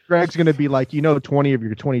REALIST. Greg's going to be like, 20 of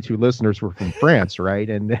your 22 listeners were from France, right?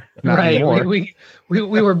 And right, we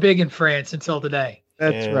were big in France until today.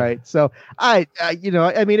 That's right. So I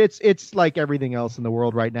mean, it's like everything else in the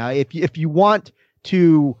world right now. If you want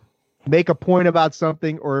to make a point about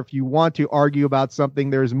something, or if you want to argue about something,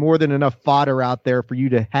 there's more than enough fodder out there for you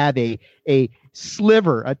to have a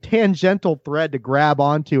sliver, a tangential thread to grab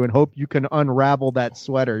onto and hope you can unravel that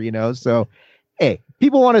sweater, So, hey,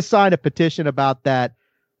 people want to sign a petition about that.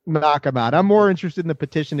 Knock them out. I'm more interested in the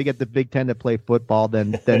petition to get the Big Ten to play football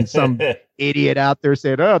than some idiot out there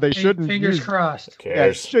saying, "Oh, they shouldn't." Fingers crossed.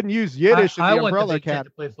 Yeah, shouldn't use Yiddish in the want Umbrella the Big Ten Academy.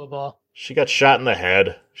 to play football. She got shot in the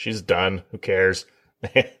head. She's done. Who cares?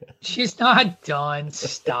 She's not done.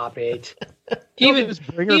 Stop it.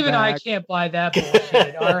 Even I can't buy that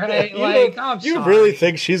bullshit. All right, you really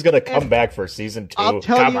think she's gonna come back for season 2?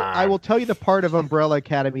 I will tell you the part of Umbrella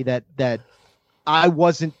Academy that I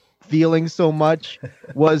wasn't feeling so much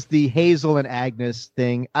was the Hazel and Agnes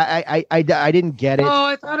thing. I didn't get it. Oh,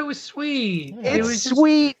 I thought it was sweet. It was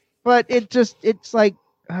sweet, but it's like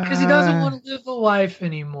because he doesn't want to live the life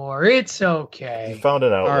anymore. It's okay. He found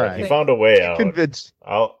an outlet. Right. He found a way out. Convinced.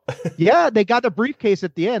 Yeah, they got the briefcase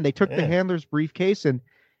at the end. They took the handler's briefcase and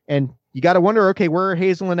you got to wonder, okay, where are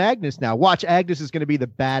Hazel and Agnes now? Watch, Agnes is going to be the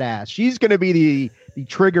badass. She's going to be the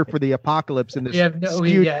trigger for the apocalypse in this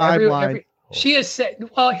skewed timeline. She has said,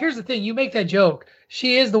 well, here's the thing. You make that joke.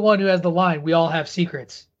 She is the one who has the line, "We all have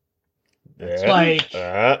secrets." It's like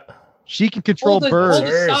she can control birds. Hold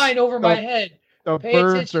a sign over my head. The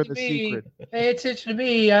birds are the secret. Pay attention to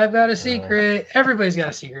me. I've got a secret. Everybody's got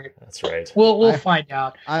a secret. That's right. We'll find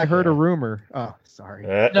out. I heard a rumor. Oh, sorry.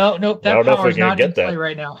 Nope. That power's not in play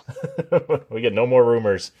right now. We get no more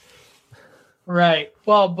rumors. Right.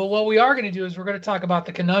 Well, but what we are going to do is we're going to talk about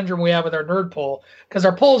the conundrum we have with our nerd poll, because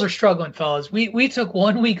our polls are struggling, fellas. We took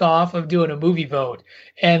 1 week off of doing a movie vote,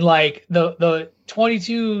 and like the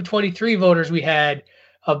 22, 23 voters we had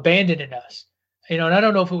abandoning us. And I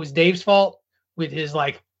don't know if it was Dave's fault with his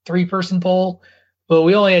 3-person poll, but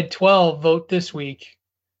we only had 12 vote this week.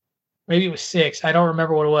 Maybe it was 6. I don't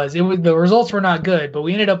remember what it was. The results were not good, but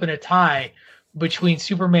we ended up in a tie between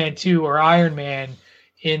Superman 2 or Iron Man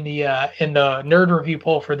in the nerd review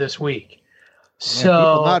poll for this week.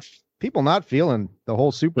 So people not feeling the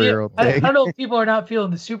whole superhero thing. I don't know if people are not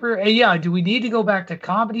feeling the super. Yeah, do we need to go back to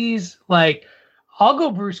comedies? I'll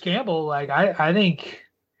go Bruce Campbell. I think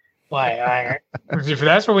if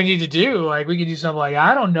that's what we need to do, we could do something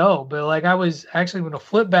I don't know, but I was actually going to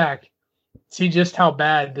flip back, see just how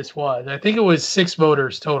bad this was. I think it was 6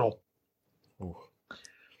 voters total,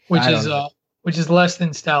 which is less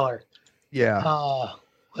than stellar. Yeah.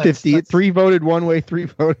 3 voted one way, 3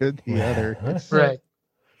 voted the other. Right.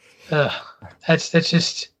 That's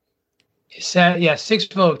just sad. Yeah, 6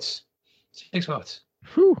 votes. 6 votes.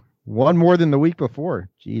 Whew. One more than the week before.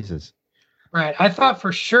 Jesus. Right. I thought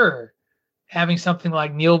for sure having something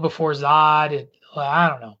like Kneel Before Zod, and I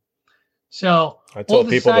don't know. So I told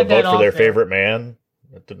people to vote for their favorite man.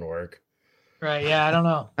 That didn't work. Right. Yeah, I don't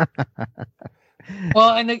know.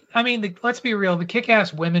 Well, and let's be real. The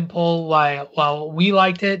Kick-Ass Women poll, while we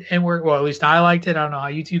liked it, and at least I liked it. I don't know how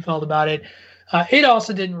you two felt about it. It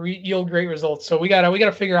also didn't yield great results. So we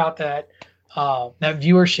gotta figure out that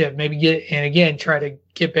viewership. Maybe try to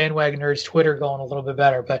get Bandwagon Nerds Twitter going a little bit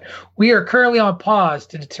better. But we are currently on pause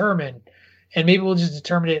to determine, and maybe we'll just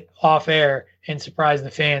determine it off air and surprise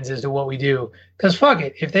the fans as to what we do. Because fuck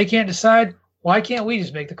it, if they can't decide, why can't we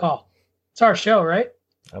just make the call? It's our show, right?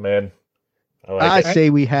 I'm in. I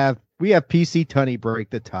say we have PC Tunney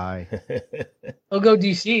break the tie. We'll go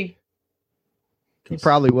DC. He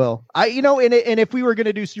probably will. And if we were going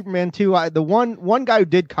to do Superman 2, the one guy who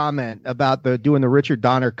did comment about doing the Richard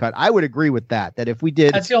Donner cut, I would agree with that. That if we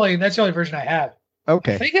did, that's the only version I have.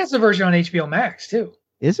 Okay, I think that's the version on HBO Max too.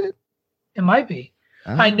 Is it? It might be.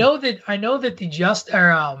 Oh. I know that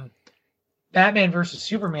the Batman versus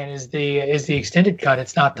Superman is the extended cut.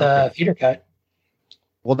 It's not the theater cut.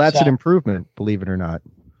 Well, that's an improvement, believe it or not.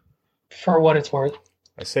 For what it's worth.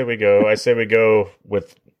 I say we go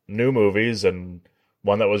with new movies and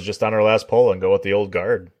one that was just on our last poll and go with the old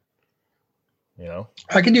guard.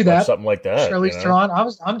 I can do that. Something like that. Charlize Theron.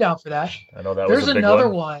 I'm down for that. I know that There's was a big another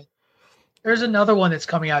one. There's another one that's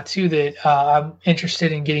coming out too that I'm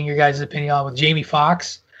interested in getting your guys' opinion on, with Jamie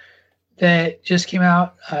Foxx, that just came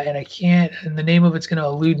out, and the name of it's going to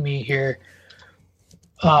elude me here.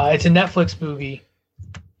 It's a Netflix movie.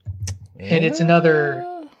 And it's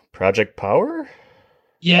another Project Power?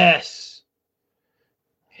 Yes.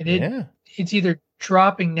 And it's either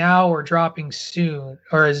dropping now or dropping soon,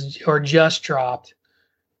 or just dropped.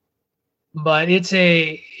 But it's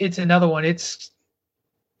another one. It's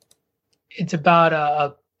about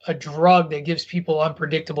a drug that gives people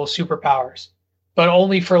unpredictable superpowers, but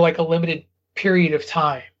only for a limited period of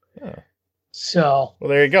time. Yeah. So, well,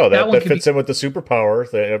 there you go. That fits in with the superpower.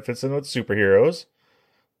 That fits in with superheroes.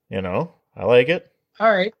 I like it.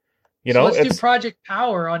 All right. Let's do Project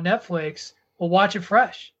Power on Netflix. We'll watch it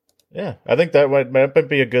fresh. Yeah, I think that might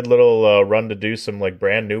be a good little run to do some like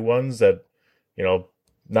brand new ones that,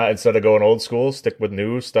 not instead of going old school, stick with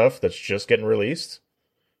new stuff that's just getting released.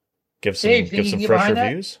 Give some fresh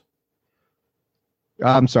reviews.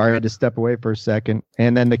 I'm sorry, I had to step away for a second,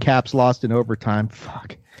 and then the Caps lost in overtime.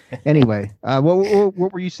 Fuck. Anyway,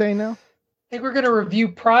 what were you saying now? I think we're going to review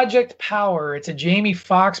Project Power. It's a Jamie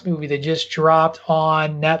Foxx movie that just dropped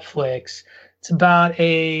on Netflix. It's about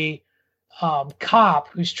a cop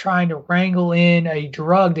who's trying to wrangle in a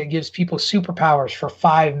drug that gives people superpowers for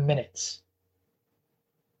 5 minutes.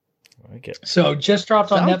 I like it. So just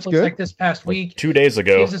dropped on Netflix good. like this past week. 2 days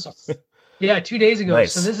ago. 2 days ago.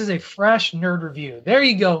 Nice. So this is a fresh nerd review. There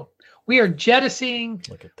you go. We are jettisoning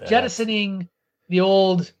the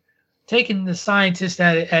old, taking the scientist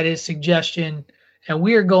at his suggestion, and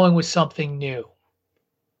we are going with something new.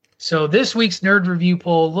 So this week's nerd review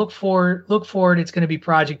poll, look forward. It's going to be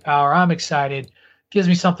Project Power. I'm excited. Gives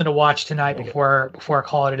me something to watch tonight before I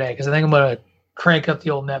call it a day, because I think I'm going to crank up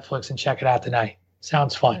the old Netflix and check it out tonight.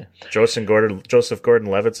 Sounds fun. Joseph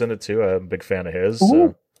Gordon-Levitt's in it too. I'm a big fan of his.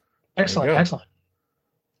 So. Excellent.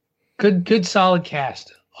 Good solid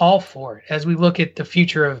cast. All for it as we look at the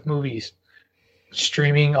future of movies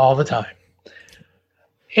streaming all the time.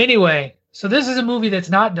 Anyway, so this is a movie that's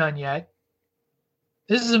not done yet.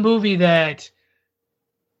 This is a movie that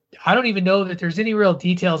I don't even know that there's any real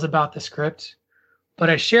details about the script, but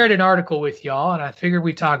I shared an article with y'all, and I figured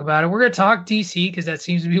we'd talk about it. We're going to talk DC because that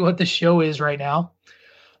seems to be what the show is right now.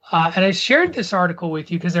 And I shared this article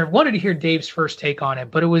with you because I wanted to hear Dave's first take on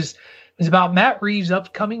it, but it was about Matt Reeves'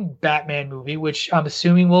 upcoming Batman movie, which I'm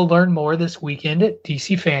assuming we'll learn more this weekend at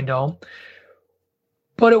DC Fandom.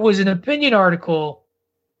 But it was an opinion article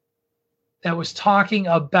that was talking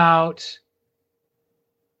about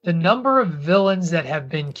the number of villains that have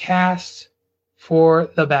been cast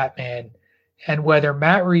for the Batman and whether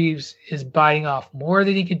Matt Reeves is biting off more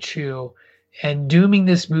than he could chew and dooming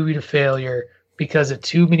this movie to failure because of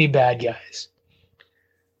too many bad guys.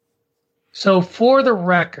 So for the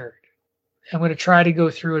record, I'm going to try to go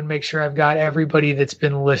through and make sure I've got everybody that's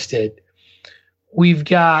been listed. We've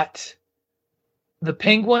got the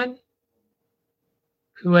Penguin,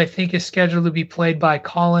 who I think is scheduled to be played by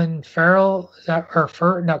Colin Farrell.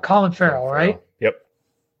 Colin Farrell, right? Yep.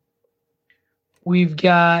 We've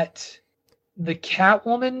got the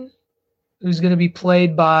Catwoman, who's going to be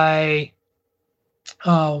played by,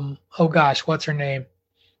 what's her name?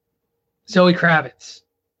 Zoe Kravitz.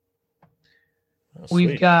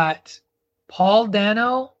 We've got Paul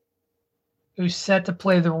Dano, who's set to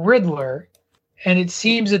play the Riddler. And it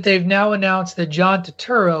seems that they've now announced that John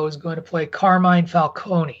Turturro is going to play Carmine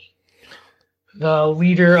Falcone, the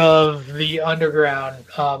leader of the underground,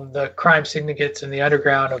 the crime syndicates and the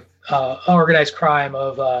underground of organized crime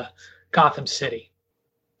of Gotham City.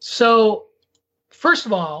 So, first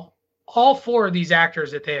of all four of these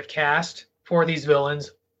actors that they have cast for these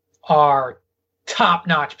villains are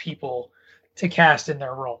top-notch people to cast in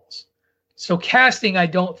their roles. So casting, I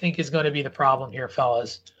don't think, is going to be the problem here,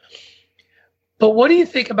 fellas. But what do you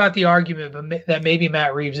think about the argument that maybe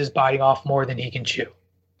Matt Reeves is biting off more than he can chew?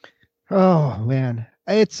 Oh man,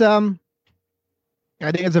 it's I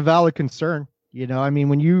think it's a valid concern. I mean,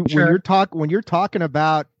 when you're talking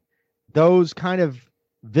about those kind of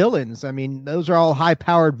villains, I mean, those are all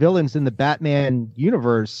high-powered villains in the Batman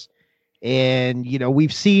universe, and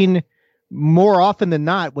we've seen more often than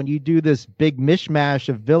not when you do this big mishmash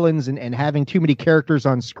of villains and having too many characters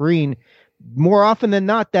on screen. More often than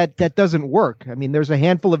not, that doesn't work. I mean, there's a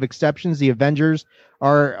handful of exceptions. The Avengers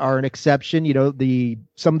are an exception.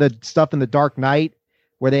 Some of the stuff in the Dark Knight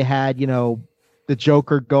where they had, the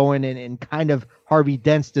Joker going and kind of Harvey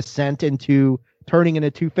Dent's descent into turning into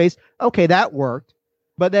Two-Face. Okay, that worked.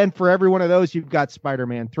 But then for every one of those, you've got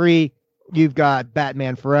Spider-Man 3, you've got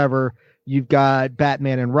Batman Forever, you've got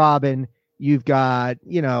Batman and Robin, you've got,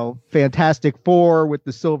 Fantastic Four with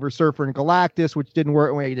the Silver Surfer and Galactus, which didn't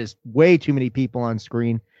work. Just way too many people on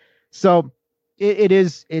screen. So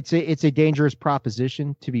it's a dangerous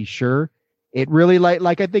proposition, to be sure. It really,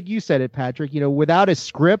 like I think you said it, Patrick, without a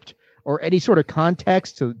script or any sort of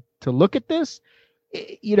context to look at this,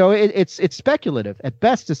 it's speculative at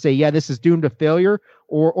best to say, yeah, this is doomed to failure,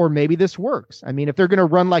 or maybe this works. I mean, if they're going to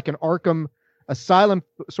run like an Arkham Asylum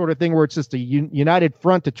sort of thing where it's just a united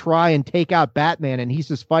front to try and take out Batman and he's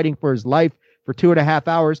just fighting for his life for 2.5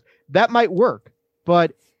 hours, that might work.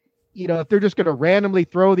 But if they're just going to randomly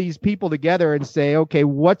throw these people together and say, okay,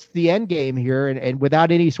 what's the end game here? And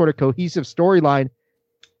without any sort of cohesive storyline,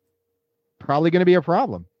 probably going to be a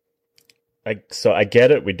problem. So I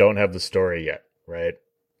get it. We don't have the story yet, right?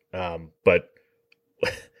 But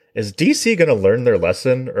is DC going to learn their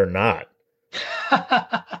lesson or not?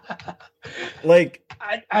 Like,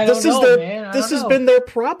 I don't know, man. This has been their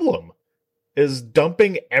problem, is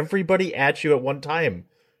dumping everybody at you at one time.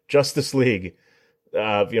 Justice League,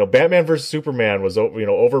 Batman versus Superman was,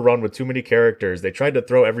 overrun with too many characters. They tried to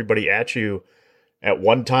throw everybody at you at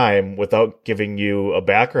one time without giving you a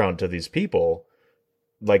background to these people.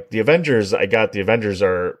 Like the Avengers,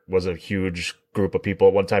 was a huge group of people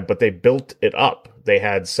at one time, but they built it up. They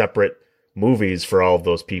had separate movies for all of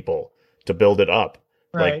those people to build it up.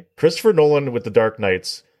 Right. Like Christopher Nolan with The Dark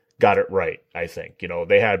Knights got it right, I think.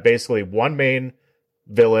 They had basically one main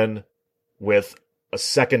villain with a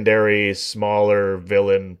secondary, smaller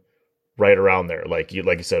villain right around there. Like you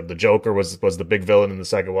said, the Joker was the big villain in the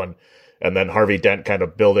second one, and then Harvey Dent kind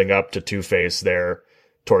of building up to Two-Face there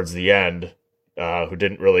towards the end, who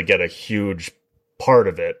didn't really get a huge part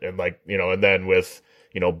of it. And and then with,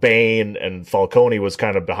 Bane and Falcone was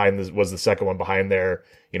kind of was the second one behind there,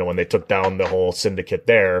 when they took down the whole syndicate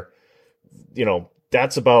there.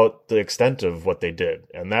 That's about the extent of what they did.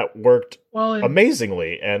 And that worked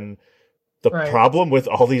amazingly. And the problem with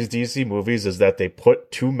all these DC movies is that they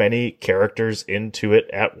put too many characters into it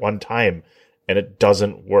at one time, and it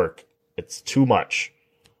doesn't work. It's too much.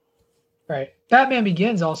 Right. Batman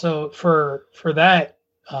Begins also for that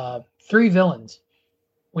 3 villains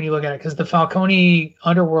when you look at it, because the Falcone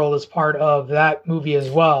underworld is part of that movie as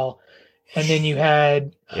well, and then you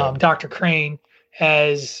had Dr. Crane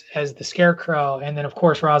as the Scarecrow, and then of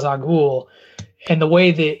course Ra's al Ghul, and the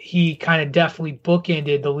way that he kind of definitely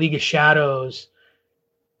bookended the League of Shadows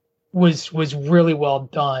was really well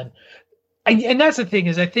done. And that's the thing,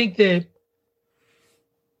 is I think that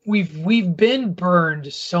we've been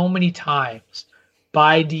burned so many times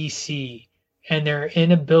by DC and their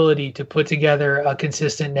inability to put together a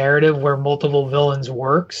consistent narrative where multiple villains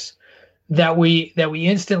works, that we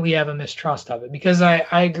instantly have a mistrust of it. Because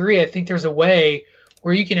I agree, I think there's a way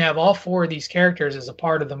where you can have all 4 of these characters as a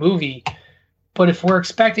part of the movie, but if we're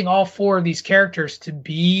expecting all 4 of these characters to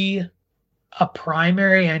be a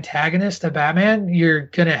primary antagonist of Batman, you're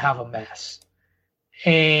gonna have a mess.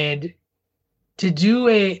 And to do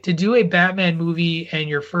a Batman movie and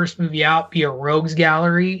your first movie out be a rogues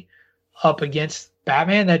gallery up against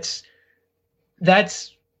Batman, that's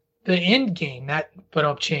the end game.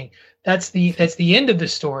 That's the end of the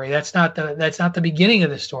story. That's not the beginning of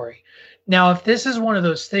the story. Now, if this is one of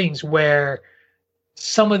those things where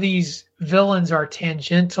some of these villains are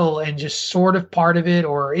tangential and just sort of part of it,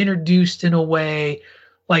 or introduced in a way,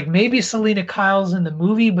 like maybe Selena Kyle's in the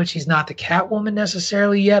movie, but she's not the Catwoman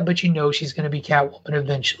necessarily yet, but she's going to be Catwoman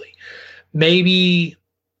eventually. Maybe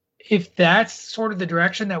if that's sort of the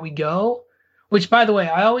direction that we go, which, by the way,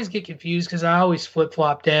 I always get confused because I always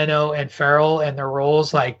flip-flop Dano and Farrell and their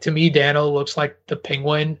roles. Like, to me, Dano looks like the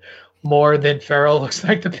Penguin more than Farrell looks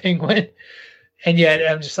like the Penguin. And yet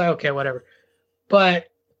I'm just like, okay, whatever. But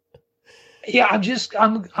yeah,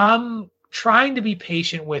 I'm trying to be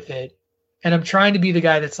patient with it. And I'm trying to be the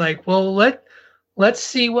guy that's like, well, let's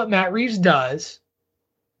see what Matt Reeves does.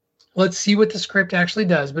 Let's see what the script actually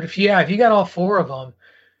does. But if you got all 4 of them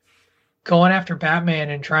going after Batman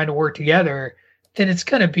and trying to work together, then it's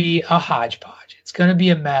going to be a hodgepodge. It's going to be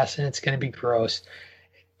a mess, and it's going to be gross.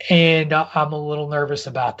 And I'm a little nervous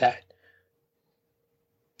about that.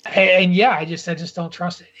 And yeah, I just don't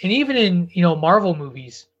trust it. And even in, Marvel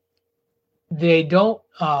movies, they don't,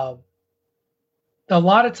 a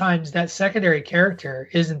lot of times that secondary character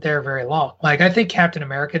isn't there very long. Like, I think Captain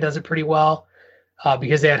America does it pretty well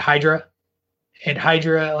because they had Hydra. And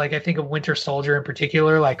Hydra, like, I think of Winter Soldier in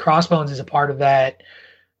particular, like Crossbones is a part of that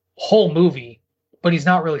whole movie, but he's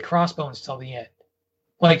not really Crossbones till the end.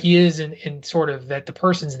 Like, he is in sort of that the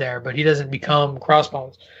person's there, but he doesn't become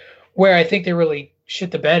Crossbones. Where I think they really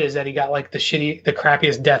shit the bed is that he got like the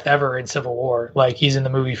crappiest death ever in Civil War. Like, he's in the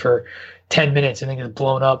movie for 10 minutes and then gets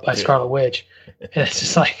blown up by Scarlet Witch. And it's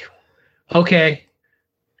just like, okay,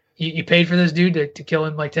 you paid for this dude to kill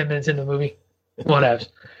him like 10 minutes into the movie? Whatevs.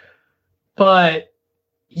 But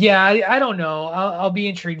yeah, I don't know. I'll be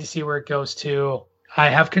intrigued to see where it goes to. I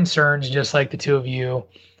have concerns just like the two of you,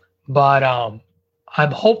 but I'm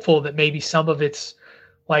hopeful that maybe some of it's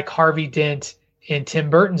like Harvey Dent in Tim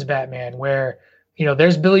Burton's Batman, where,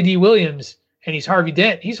 there's Billy D. Williams and he's Harvey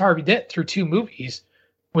Dent. He's Harvey Dent through 2 movies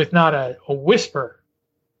with not a whisper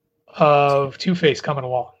of Two-Face coming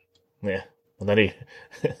along. Yeah. Well, then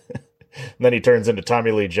then he turns into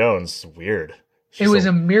Tommy Lee Jones. Weird. It was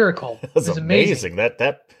a miracle. It was amazing.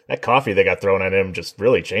 That coffee that got thrown at him just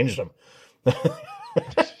really changed him.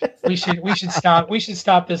 We should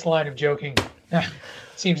stop this line of joking.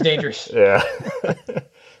 Seems dangerous. Yeah.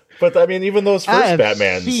 But I mean, even those first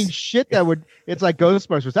Batmans. I've seen shit that would. It's like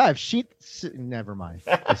Ghostbusters. I have shit. Never mind.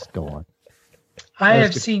 Just go on. I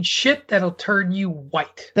have seen shit that'll turn you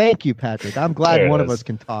white. Thank you, Patrick. I'm glad one of us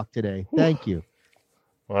can talk today. Thank you.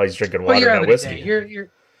 Well, he's drinking water, not whiskey.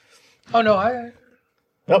 You're. Oh no,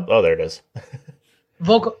 Oh, there it is.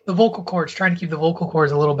 The vocal cords. Trying to keep the vocal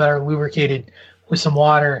cords a little better lubricated with some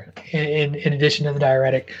water in addition to the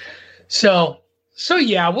diuretic. So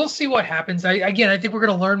yeah, we'll see what happens. I think we're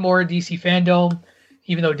going to learn more of DC fandom,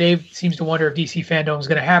 even though Dave seems to wonder if DC fandom is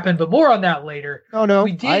going to happen. But more on that later. Oh no,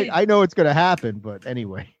 I know it's going to happen, but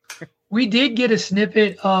anyway. We did get a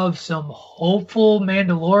snippet of some hopeful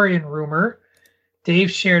Mandalorian rumor.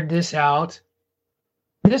 Dave shared this out.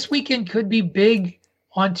 This weekend could be big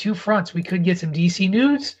on two fronts. We could get some DC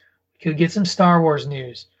news. We could get some Star Wars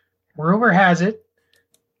news. Rumor has it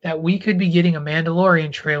that we could be getting a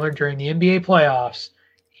Mandalorian trailer during the NBA playoffs,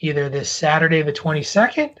 either this Saturday the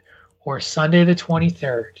 22nd or Sunday the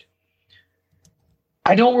 23rd.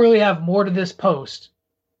 I don't really have more to this post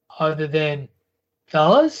other than,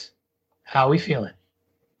 fellas, how we feeling?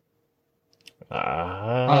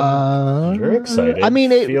 You're excited. I mean,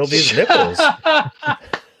 feel these nipples.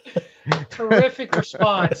 Terrific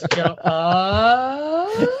response, Joe.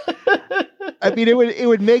 I mean, it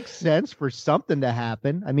would make sense for something to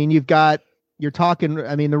happen. I mean, you're talking.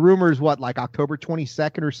 I mean, the rumor is like October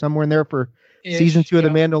 22nd or somewhere in there for season 2 of The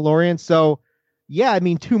Mandalorian. So, yeah, I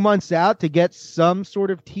mean, 2 months out to get some sort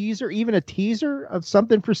of teaser, even a teaser of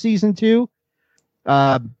something for season 2.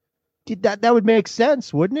 That would make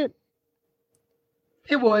sense, wouldn't it?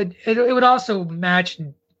 It would. It would also match.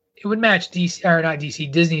 It would match DC or not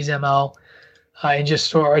DC, Disney's MO, and just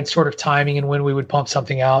sort of timing and when we would pump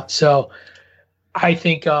something out. So, I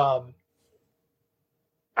think there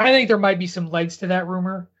might be some legs to that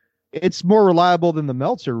rumor. It's more reliable than the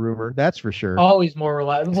Meltzer rumor, that's for sure. Always more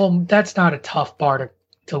reliable. Well, that's not a tough bar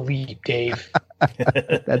to leap, Dave.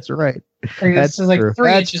 That's right. This is like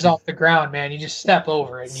 3 inches off the ground, man. You just step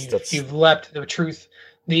over it, and you've leapt the truth.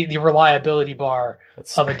 The reliability bar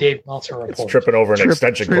of a Dave Meltzer report. It's tripping over an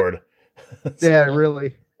extension cord. Yeah,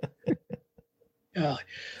 really.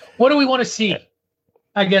 What do we want to see?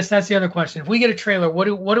 I guess that's the other question. If we get a trailer, what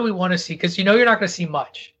do we want to see? Because you're not going to see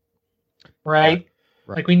much, right?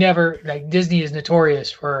 Like Disney is notorious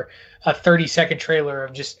for a 30-second trailer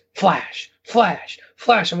of just flash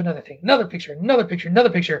of another thing, another picture,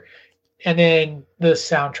 and then the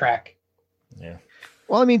soundtrack. Yeah.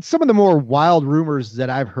 Well, I mean, some of the more wild rumors that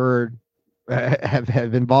I've heard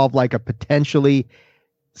have involved like a potentially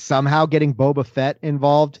somehow getting Boba Fett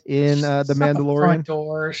involved in the Mandalorian. Front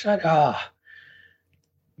door. Shut up.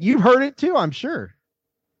 You've heard it too, I'm sure.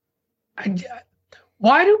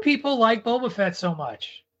 Why do people like Boba Fett so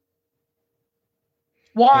much?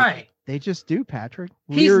 Why? They just do, Patrick.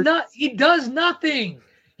 He does nothing.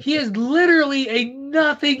 He is literally a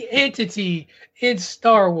nothing entity in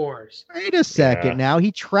Star Wars. Wait a second now.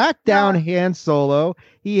 He tracked down Han Solo.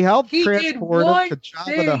 He helped transport him to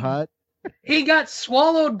Jabba the Hutt. He got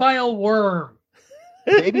swallowed by a worm.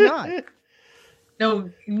 Maybe not. No.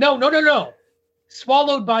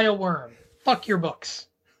 Swallowed by a worm. Fuck your books.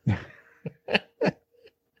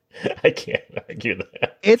 I can't argue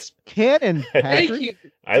that. It's canon, Patrick. Thank you.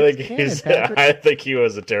 I think he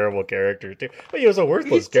was a terrible character too. But he was a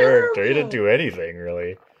worthless character. Terrible. He didn't do anything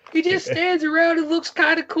really. He just stands around and looks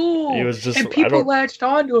kind of cool. He was just, and people latched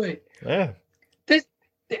onto it. Yeah.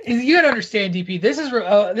 You gotta understand, DP. This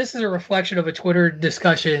is a reflection of a Twitter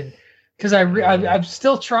discussion because I'm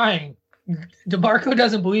still trying. DeMarco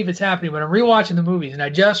doesn't believe it's happening, but I'm rewatching the movies, and I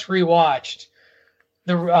just rewatched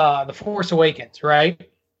the Force Awakens, right?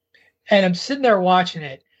 And I'm sitting there watching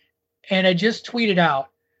it, and I just tweeted out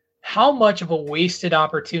how much of a wasted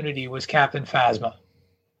opportunity was Captain Phasma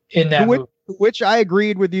in that movie. Which I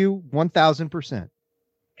agreed with you 1,000%.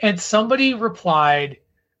 And somebody replied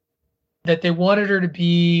that they wanted her to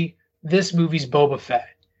be this movie's Boba Fett,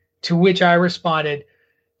 to which I responded,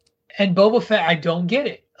 and Boba Fett, I don't get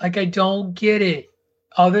it. Like, I don't get it.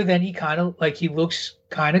 Other than he looks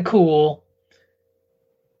kind of cool.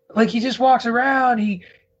 Like, he just walks around. He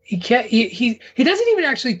doesn't even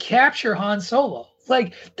actually capture Han Solo.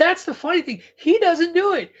 Like, that's the funny thing. He doesn't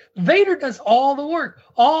do it. Vader does all the work.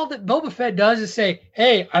 All that Boba Fett does is say,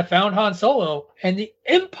 hey, I found Han Solo, and the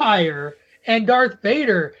Empire and Darth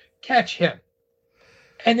Vader catch him.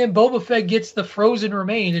 And then Boba Fett gets the frozen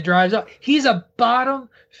remains and drives up. He's a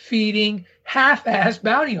bottom-feeding, half-ass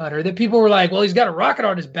bounty hunter that people were like, well, he's got a rocket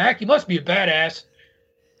on his back. He must be a badass.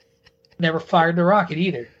 Never fired the rocket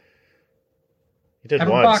either. He did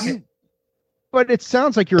once. But it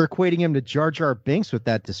sounds like you're equating him to Jar Jar Binks with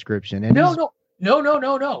that description. And no.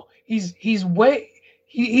 He's here's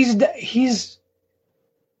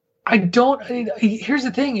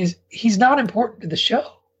the thing is he's not important to the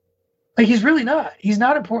show. Like he's really not. He's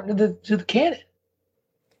not important to the canon.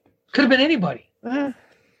 Could have been anybody.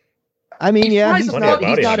 I mean, yeah, he's not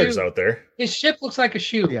out there. His ship looks like a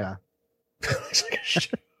shoe. Yeah. Looks like a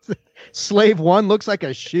shoe. Slave One looks like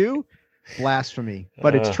a shoe. Blasphemy,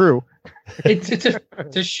 but it's true. It's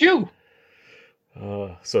a shoe.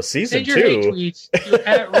 So season 2. Tweets to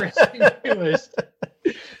at Wrestling at WRESTLNGREALIST.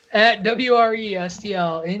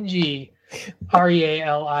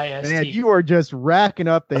 Man, you are just racking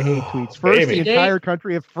up the hate tweets. First, the entire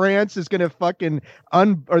country of France is going to fucking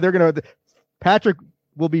Patrick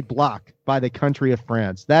will be blocked by the country of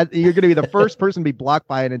France. That you're going to be the first person to be blocked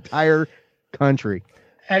by an entire country.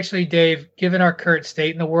 Actually, Dave, given our current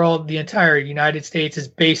state in the world, the entire United States is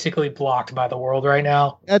basically blocked by the world right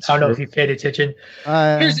now. I don't know if you paid attention.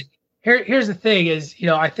 Here's the thing is,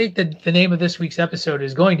 I think that the name of this week's episode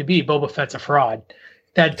is going to be Boba Fett's a fraud.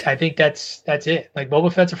 I think that's it. Like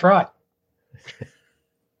Boba Fett's a fraud.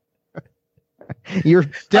 You're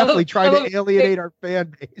definitely trying to alienate our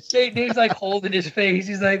fan base. Dave's like holding his face.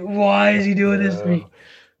 He's like, why is he doing this to me?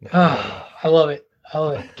 Oh, I love it.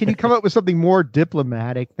 Can you come up with something more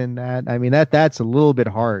diplomatic than that? I mean, that's a little bit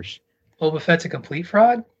harsh. Boba Fett's a complete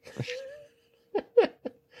fraud?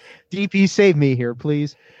 DP, save me here,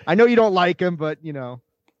 please. I know you don't like him, but,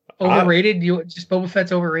 Overrated? Boba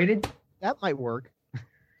Fett's overrated? That might work.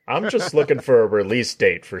 I'm just looking for a release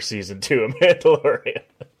date for season 2 of Mandalorian.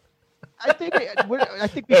 I think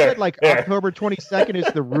we said October 22nd is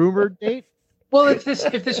the rumored date. Well, if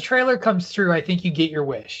this trailer comes through, I think you get your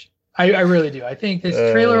wish. I really do. I think this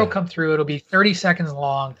trailer will come through. It'll be 30 seconds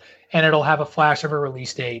long, and it'll have a flash of a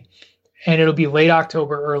release date, and it'll be late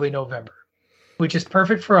October, early November, which is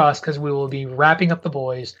perfect for us because we will be wrapping up the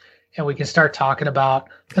boys, and we can start talking about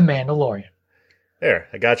The Mandalorian. There,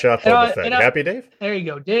 I got you off Boba Fett. Happy, Dave? There you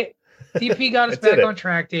go. DP got us back on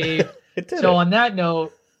track, Dave. On that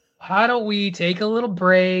note, how don't we take a little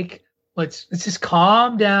break? Let's just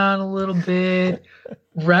calm down a little bit,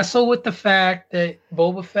 wrestle with the fact that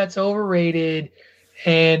Boba Fett's overrated,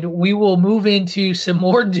 and we will move into some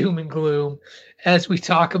more doom and gloom as we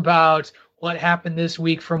talk about what happened this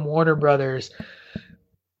week from Warner Brothers.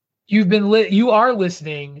 You are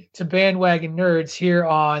listening to Bandwagon Nerds here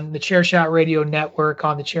on the Chairshot Radio Network,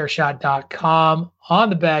 on thechairshot.com. On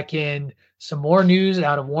the back end, some more news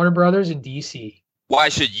out of Warner Brothers and DC. Why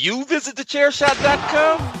should you visit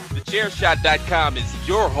thechairshot.com? Thechairshot.com is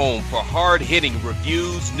your home for hard-hitting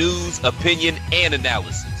reviews, news, opinion, and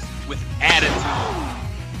analysis with attitude.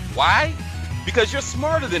 Why? Because you're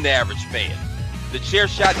smarter than the average fan.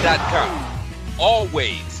 Thechairshot.com.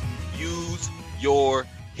 Always use your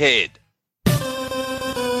head.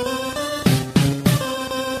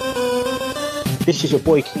 This is your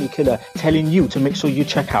boy Kenny Killer telling you to make sure you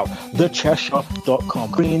check out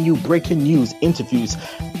thechairshot.com, bringing you breaking news, interviews,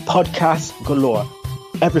 podcasts galore,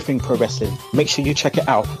 everything pro wrestling. Make sure you check it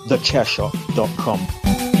out, thechairshot.com.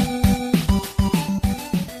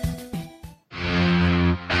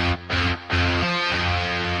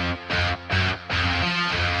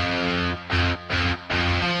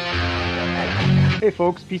 Hey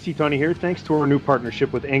folks, PC Tony here. Thanks to our new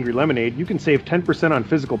partnership with Angry Lemonade, you can save 10% on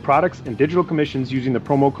physical products and digital commissions using the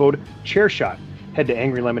promo code CHAIRSHOT. Head to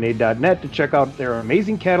angrylemonade.net to check out their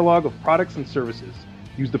amazing catalog of products and services.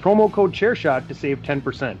 Use the promo code CHAIRSHOT to save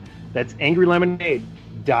 10%. That's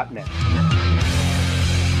angrylemonade.net.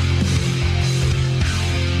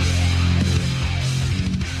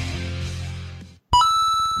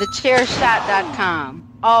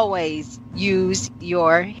 Thechairshot.com. Always use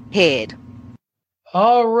your head.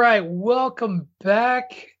 All right, welcome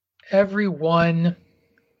back, everyone.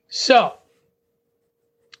 So,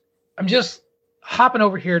 I'm just hopping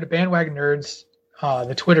over here to Bandwagon Nerds,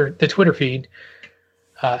 the Twitter feed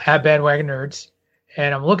at Bandwagon Nerds,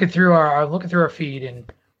 and I'm looking through our feed, and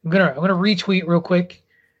I'm gonna retweet real quick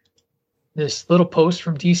this little post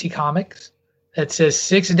from DC Comics that says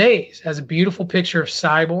 6 days, has a beautiful picture of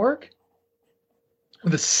Cyborg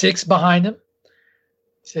with a 6 behind him.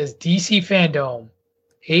 It says DC Fandom.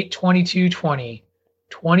 8/22/20,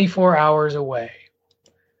 24 hours away.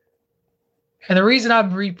 And the reason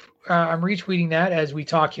I'm retweeting that as we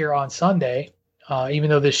talk here on Sunday,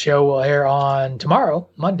 even though this show will air on tomorrow,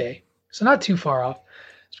 Monday, so not too far off.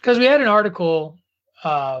 It's because we had an article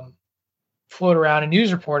float around, a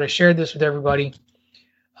news report. I shared this with everybody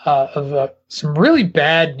of some really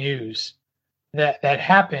bad news that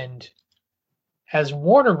happened as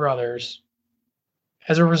Warner Brothers,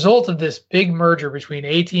 as a result of this big merger between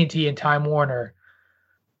AT&T and Time Warner,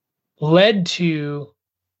 led to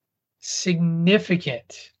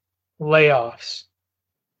significant layoffs.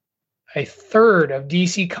 A third of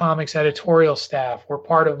DC Comics editorial staff were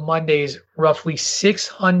part of Monday's roughly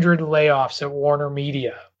 600 layoffs at Warner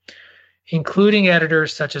Media, including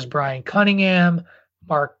editors such as Brian Cunningham,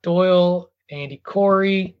 Mark Doyle, Andy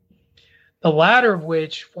Corey, the latter of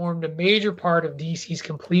which formed a major part of DC's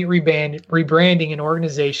complete rebranding and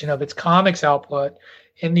organization of its comics output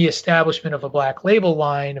and the establishment of a Black Label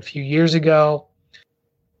line a few years ago.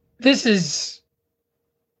 This is,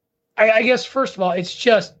 I guess, first of all, it's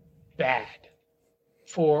just bad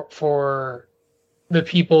for the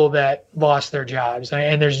people that lost their jobs,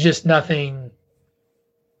 and there's just nothing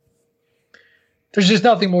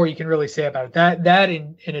more you can really say about it. That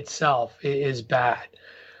in itself is bad,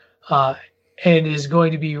 and is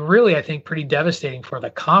going to be really, I think, pretty devastating for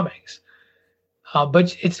the comics.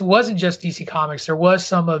 But it wasn't just DC Comics. There was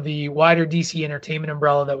some of the wider DC Entertainment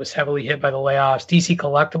umbrella that was heavily hit by the layoffs. DC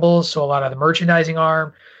Collectibles, so a lot of the merchandising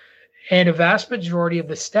arm, and a vast majority of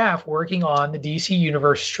the staff working on the DC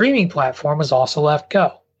Universe streaming platform was also let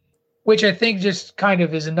go, which I think just kind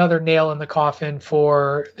of is another nail in the coffin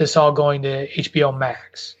for this all going to HBO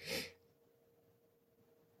Max.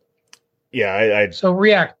 Yeah, So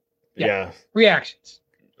reactions.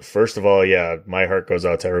 First of all, yeah, my heart goes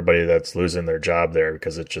out to everybody that's losing their job there,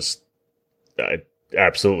 because it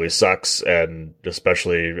absolutely sucks, and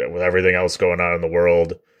especially with everything else going on in the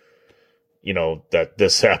world, that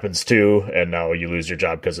this happens too, and now you lose your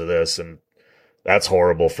job because of this, and that's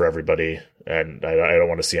horrible for everybody, and I don't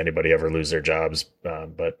want to see anybody ever lose their jobs,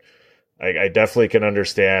 but I definitely can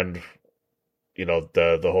understand,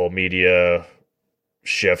 the whole media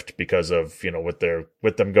shift because of, with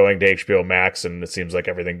them going to HBO Max, and it seems like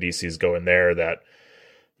everything DC's going there, that,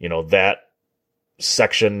 that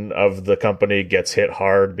section of the company gets hit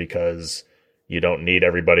hard because you don't need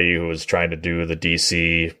everybody who is trying to do the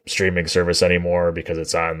DC streaming service anymore because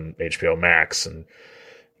it's on HBO Max. And,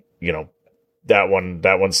 that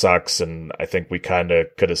one sucks. And I think we kind of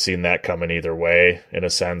could have seen that coming either way, in a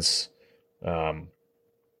sense.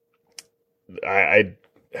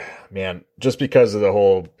 Man, just because of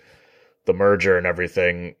the merger and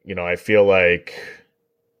everything, I feel like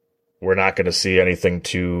we're not going to see anything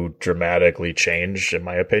too dramatically change, in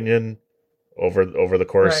my opinion, over the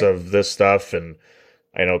course of this stuff. And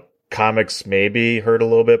I know comics maybe hurt a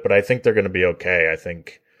little bit, but I think they're going to be okay. I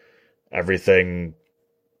think everything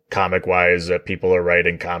comic wise that people are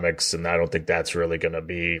writing comics, and I don't think that's really going to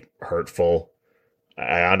be hurtful.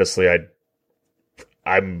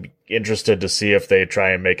 I'm interested to see if they try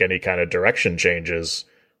and make any kind of direction changes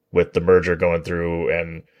with the merger going through,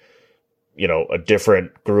 and, a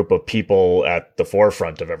different group of people at the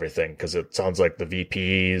forefront of everything. Cause it sounds like the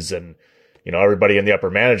VPs and, everybody in the upper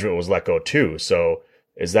management was let go too. So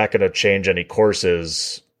is that going to change any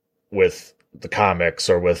courses with the comics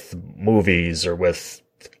or with movies or with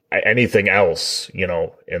anything else, in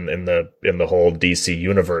the whole DC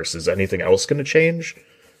universe? Is anything else going to change?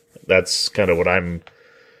 That's kind of what I'm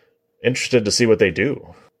interested to see what they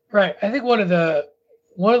do. Right. I think one of the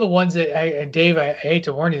ones that Dave, I hate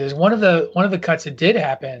to warn you, there's one of the cuts that did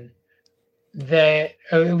happen that,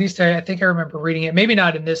 at least I think I remember reading it, maybe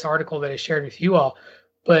not in this article that I shared with you all,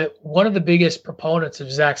 but one of the biggest proponents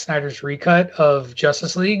of Zack Snyder's recut of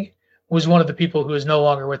Justice League was one of the people who is no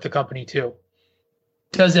longer with the company too.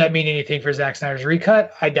 Does that mean anything for Zack Snyder's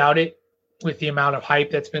recut? I doubt it, with the amount of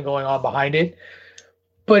hype that's been going on behind it.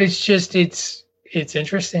 But it's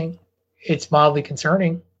interesting. It's mildly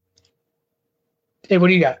concerning. Hey, what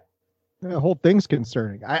do you got? The whole thing's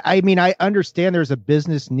concerning. I mean, I understand there's a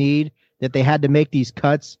business need that they had to make these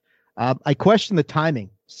cuts. I question the timing.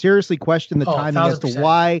 Seriously question the timing 1,000%. as to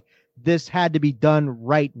why this had to be done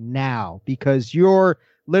right now, because you're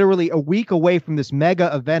literally a week away from this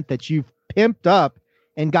mega event that you've pimped up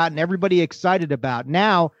and gotten everybody excited about.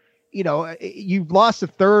 Now, you've lost a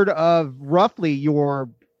third of roughly your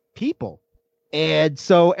people. And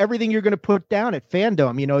so everything you're going to put down at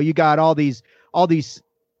fandom, you got all these,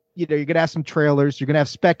 you're going to have some trailers, you're going to have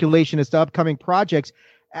speculation as to upcoming projects.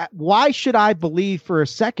 Why should I believe for a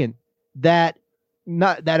second that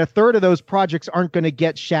a third of those projects aren't going to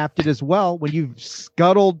get shafted as well when you've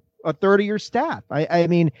scuttled a third of your staff? I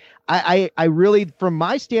mean, I really, from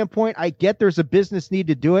my standpoint, I get there's a business need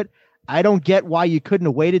to do it. I don't get why you couldn't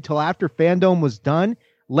have waited till after fandom was done,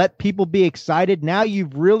 let people be excited. Now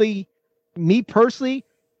you've really, me personally,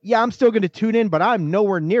 yeah, I'm still going to tune in, but I'm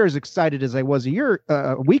nowhere near as excited as I was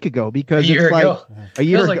a week ago because a year ago. A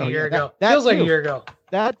year Feels ago. like a year ago. That Feels like too. a year ago.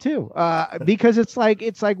 That too. Because it's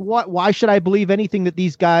like what? Why should I believe anything that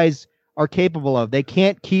these guys are capable of? They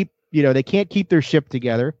can't keep their ship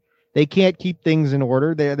together. They can't keep things in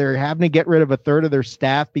order. They're having to get rid of a third of their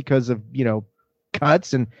staff because of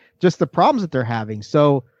cuts and just the problems that they're having.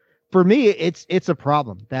 So for me, it's a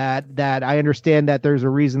problem that I understand that there's a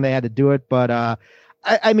reason they had to do it, but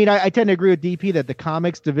I mean, I tend to agree with DP that the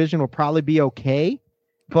comics division will probably be okay,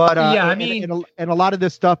 but yeah, I mean, and a lot of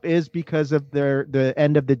this stuff is because of the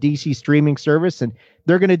end of the DC streaming service, and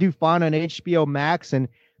they're going to do fine on HBO Max, and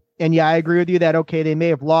yeah, I agree with you that okay, they may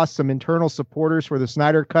have lost some internal supporters for the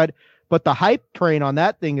Snyder Cut, but the hype train on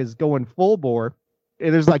that thing is going full bore.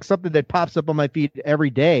 There's like something that pops up on my feed every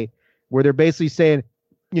day where they're basically saying,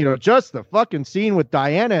 just the fucking scene with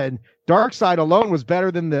Diana and Darkseid alone was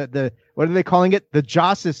better than the what are they calling it? The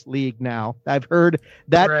Justice League now. I've heard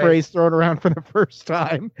that phrase thrown around for the first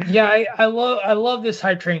time. Yeah, I love this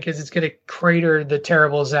hype train because it's going to crater the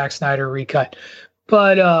terrible Zack Snyder recut.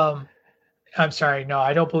 But I'm sorry, no,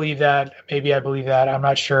 I don't believe that. Maybe I believe that. I'm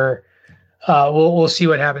not sure. We'll see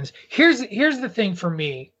what happens. Here's the thing for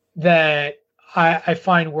me that I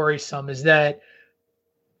find worrisome is that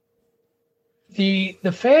the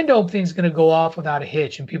fandom thing is going to go off without a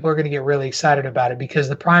hitch, and people are going to get really excited about it because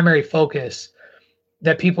the primary focus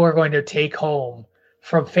that people are going to take home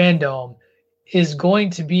from fandom is going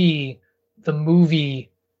to be the movie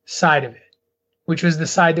side of it, which was the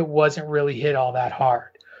side that wasn't really hit all that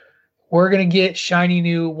hard. We're going to get shiny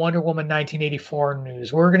new Wonder Woman 1984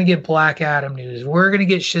 news. We're going to get Black Adam news. We're going to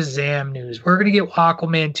get Shazam news. We're going to get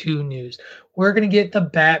Aquaman 2 news. We're going to get the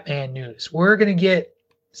Batman news. We're going to get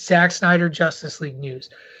Zack Snyder Justice League news.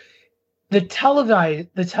 The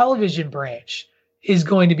television branch is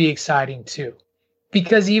going to be exciting too,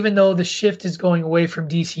 because even though the shift is going away from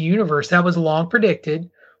DC Universe, that was long predicted.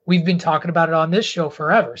 We've been talking about it on this show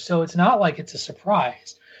forever, so it's not like it's a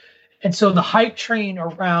surprise. And so the hype train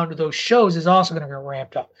around those shows is also going to get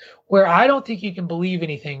ramped up. Where I don't think you can believe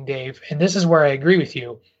anything, Dave, and this is where I agree with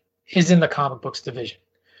you, is in the comic books division,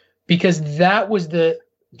 because that was the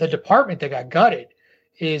department that got gutted.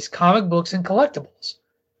 Is comic books and collectibles.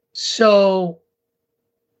 So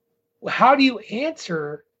how do you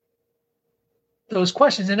answer those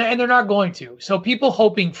questions? And they're not going to. So people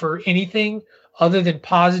hoping for anything other than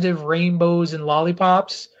positive rainbows and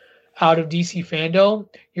lollipops out of DC fandom,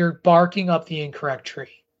 you're barking up the incorrect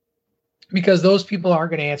tree, because those people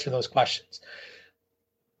aren't going to answer those questions.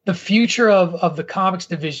 The future of the comics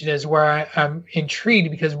division is where I'm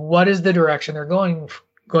intrigued, because what is the direction they're going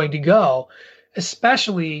to go?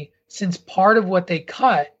 Especially since part of what they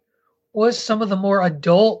cut was some of the more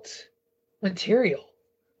adult material,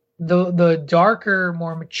 the darker,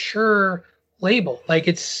 more mature label. Like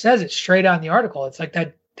it says it straight out in the article. It's like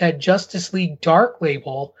that Justice League Dark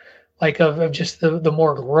label, like of just the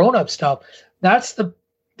more grown up stuff. That's the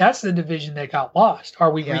division that got lost.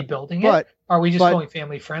 Are we rebuilding it? Are we just going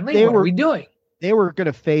family friendly? What are we doing? They were going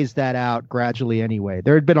to phase that out gradually anyway.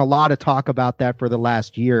 There had been a lot of talk about that for the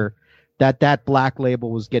last year, that black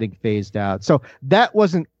label was getting phased out. So that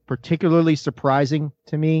wasn't particularly surprising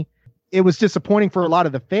to me. It was disappointing for a lot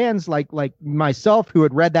of the fans like myself who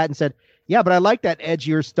had read that and said, yeah, but I like that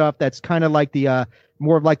edgier stuff. That's kind of like the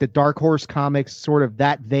more of like the Dark Horse comics, sort of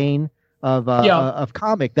that vein of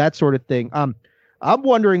comic, that sort of thing. I'm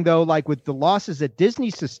wondering though, like with the losses that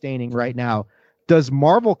Disney's sustaining right now, does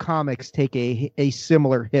Marvel Comics take a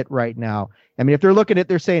similar hit right now? I mean, if they're looking at,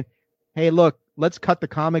 they're saying, hey, look, let's cut the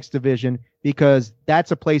comics division because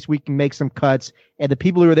that's a place we can make some cuts and the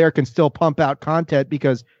people who are there can still pump out content,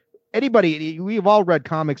 because we've all read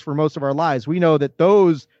comics for most of our lives. We know that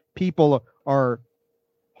those people are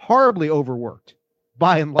horribly overworked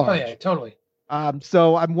by and large. Oh yeah, totally.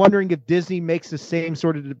 So I'm wondering if Disney makes the same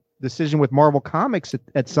sort of decision with Marvel Comics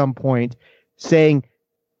at some point, saying,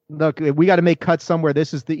 look, we got to make cuts somewhere.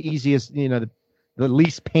 This is the easiest, the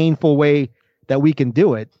least painful way that we can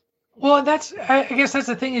do it. Well, I guess that's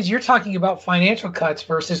the thing, is you're talking about financial cuts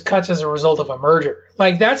versus cuts as a result of a merger.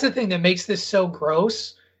 Like that's the thing that makes this so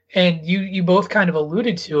gross. And you both kind of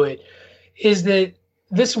alluded to it, is that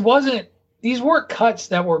these weren't cuts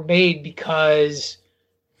that were made because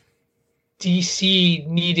DC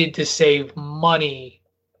needed to save money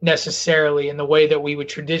necessarily in the way that we would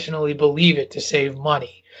traditionally believe it to save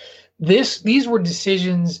money. These were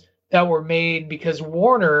decisions that were made because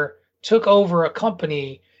Warner took over a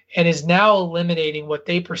company and is now eliminating what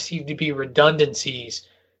they perceive to be redundancies.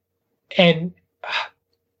 And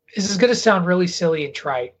this is going to sound really silly and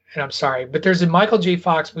trite, and I'm sorry, but there's a Michael J.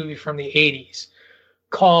 Fox movie from the 80s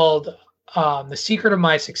called The Secret of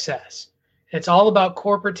My Success. It's all about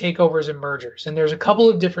corporate takeovers and mergers, and there's a couple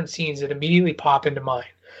of different scenes that immediately pop into mind.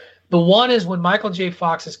 The one is when Michael J.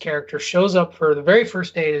 Fox's character shows up for the very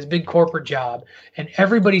first day at his big corporate job, and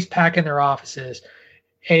everybody's packing their offices,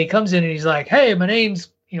 and he comes in and he's like, "Hey, my name's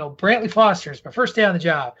Brantley Foster. It's my first day on the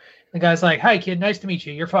job." And the guy's like, "Hi, kid. Nice to meet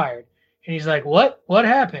you. You're fired." And he's like, "What? What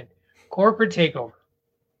happened?" "Corporate takeover.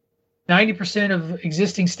 90% of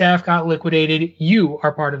existing staff got liquidated. You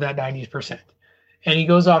are part of that 90%. And he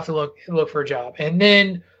goes off to look for a job. And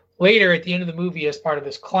then later at the end of the movie, as part of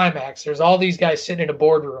this climax, there's all these guys sitting in a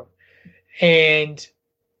boardroom, and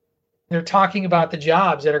they're talking about the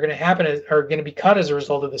jobs that are going to happen, are going to be cut as a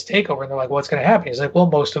result of this takeover. And they're like, "What's going to happen?" He's like, "Well,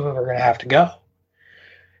 most of them are going to have to go."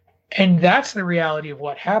 And that's the reality of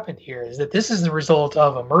what happened here, is that this is the result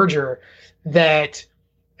of a merger that,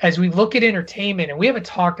 as we look at entertainment, and we haven't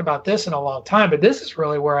talked about this in a long time, but this is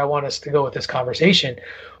really where I want us to go with this conversation.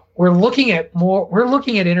 We're looking at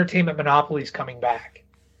entertainment monopolies coming back.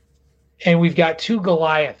 And we've got two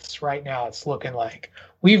Goliaths right now, it's looking like.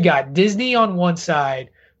 We've got Disney on one side,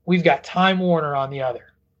 we've got Time Warner on the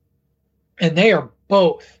other. And they are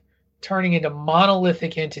both turning into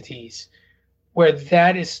monolithic entities where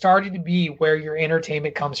that is starting to be where your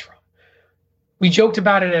entertainment comes from. We joked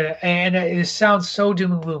about it, and it sounds so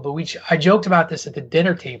doom and gloom, but I joked about this at the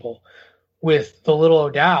dinner table with the little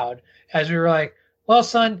O'Dowd, as we were like, "Well,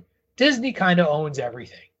 son, Disney kind of owns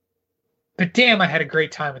everything. But damn, I had a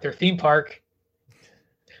great time at their theme park."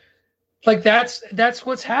 Like, that's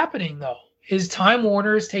what's happening, though, is Time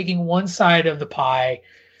Warner is taking one side of the pie,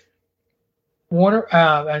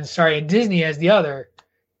 and Disney has the other.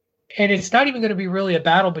 And it's not even going to be really a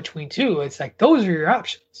battle between two. It's like, those are your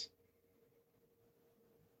options.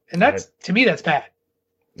 And to me, that's bad.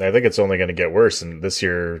 I think it's only going to get worse. And this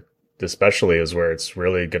year, especially, is where it's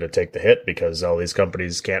really going to take the hit, because all these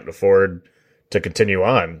companies can't afford to continue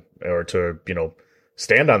on or to,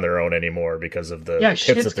 stand on their own anymore because of the hits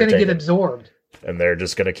shit's that they're going to taking. get absorbed. And they're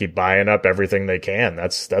just going to keep buying up everything they can.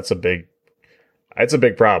 That's a big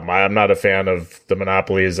problem. I'm not a fan of the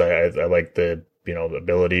monopolies. I like the, the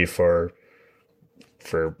ability for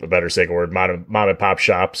a better sake of word, mom and pop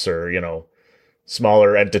shops or,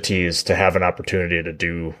 smaller entities to have an opportunity to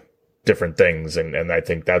do different things. And I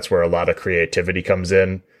think that's where a lot of creativity comes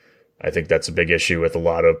in. I think that's a big issue with a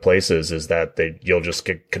lot of places, is that you'll just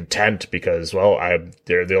get content because, well, I'm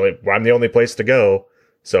the only place to go.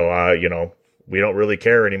 So, we don't really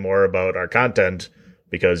care anymore about our content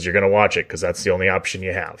because you're going to watch it because that's the only option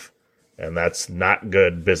you have. And that's not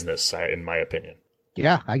good business, in my opinion.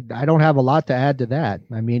 Yeah, I don't have a lot to add to that.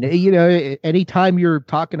 I mean, anytime you're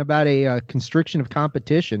talking about a constriction of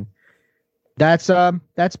competition, that's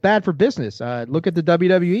bad for business. Look at the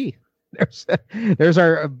WWE. There's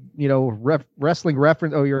our wrestling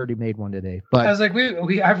reference. Oh, you already made one today. But I was like,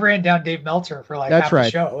 I've ran down Dave Meltzer for like half the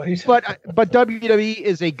show. But WWE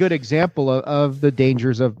is a good example of the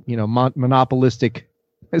dangers of monopolistic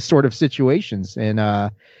sort of situations.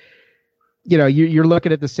 And you're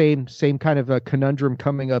looking at the same kind of a conundrum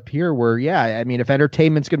coming up here where, I mean, if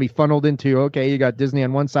entertainment's going to be funneled into, okay, you got Disney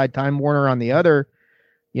on one side, Time Warner on the other,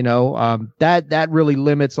 that really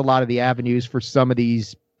limits a lot of the avenues for some of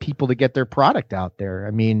these people to get their product out there. I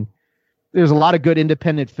mean, there's a lot of good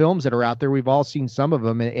independent films that are out there. We've all seen some of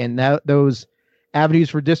them, and those avenues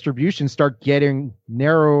for distribution start getting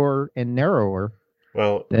narrower and narrower.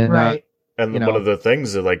 Well, right. And one of the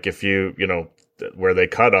things that, like, if where they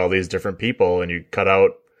cut all these different people and you cut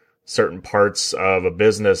out certain parts of a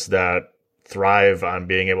business that thrive on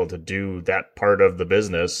being able to do that part of the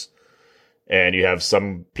business, and you have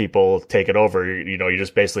some people take it over, you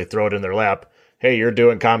just basically throw it in their lap. Hey, you're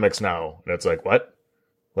doing comics now. And it's like, what?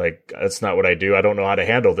 Like, that's not what I do. I don't know how to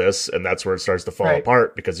handle this. And that's where it starts to fall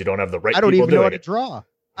apart because you don't have the right people doing it. I don't even know how to draw.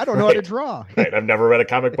 I don't know how to draw. Right. I've never read a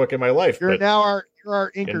comic book in my life. You're our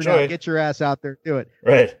inker now. Get your ass out there. Do it.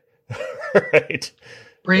 Right. Right.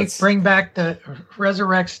 Bring back the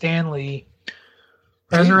resurrect Stan Lee,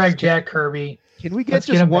 resurrect Jack Kirby. Can we get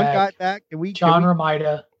just one guy back? John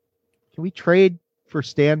Romita. Can we trade for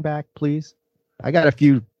Stan back, please? I got a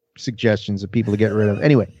few suggestions of people to get rid of.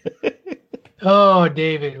 Anyway. Oh,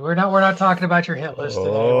 David, we're not talking about your hit list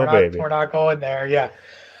today. We're not going there.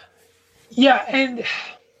 Yeah, and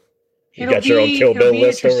you got your own Kill Bill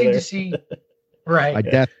list over there. To see, right? My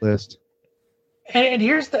death list. And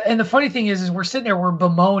here's the funny thing is we're sitting there, we're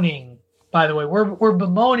bemoaning. By the way, we're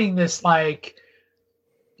bemoaning this like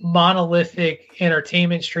monolithic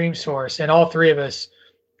entertainment stream source, and all three of us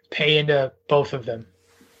pay into both of them,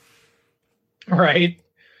 right?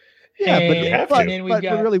 Yeah, And but then we've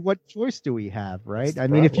got really, what choice do we have, right? I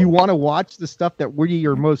mean, if you want to watch the stuff that we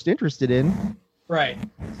are most interested in, right.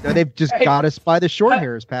 So they've just got us by the short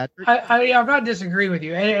hairs, Patrick. I'm not disagreeing with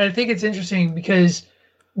you, and I think it's interesting because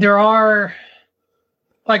there are,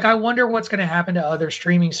 like, I wonder what's going to happen to other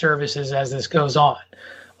streaming services as this goes on.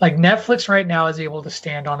 Like Netflix right now is able to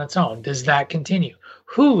stand on its own. Does that continue?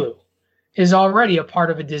 Hulu is already a part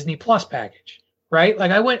of a Disney Plus package, right? Like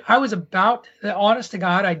I was about, honest to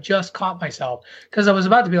God, I just caught myself because I was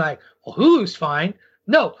about to be like, well, Hulu's fine.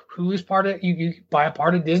 No, Hulu's part of, you buy a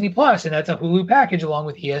part of Disney Plus, and that's a Hulu package along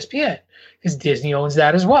with ESPN because Disney owns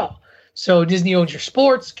that as well. So Disney owns your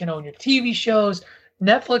sports, can own your TV shows.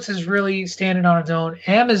 Netflix is really standing on its own.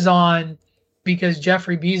 Amazon, because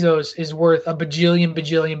Jeffrey Bezos is worth a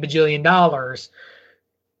bajillion dollars,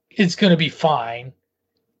 it's going to be fine.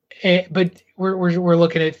 But we're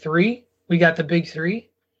looking at three. We got the big three.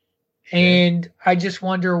 And I just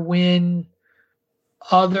wonder when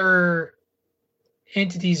other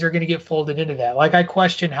entities are going to get folded into that. Like, I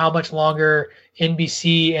question how much longer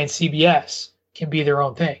NBC and CBS can be their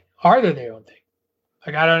own thing. Are they their own thing?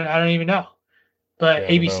 Like, I don't even know. But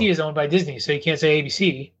ABC is owned by Disney, so you can't say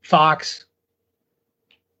ABC. Fox.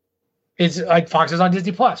 It's like Fox is on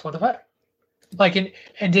Disney Plus. What the fuck? Like,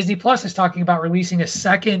 and Disney Plus is talking about releasing a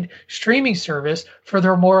second streaming service for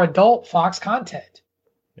their more adult Fox content.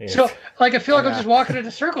 Yeah. So, like, I feel like I'm just walking in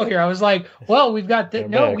a circle here. I was like, well, we've got that.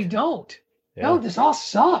 No, we don't. Yeah. No, this all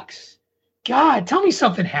sucks. God, tell me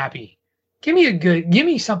something happy. Give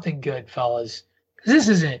me something good, fellas. This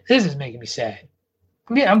is making me sad.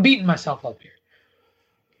 I'm beating myself up here.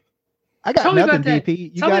 I got nothing,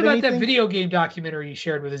 DP. Tell me about that video game documentary you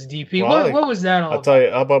shared with us, DP. Well, what was that all I'll tell you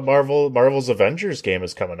about Marvel's Avengers game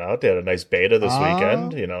is coming out. They had a nice beta this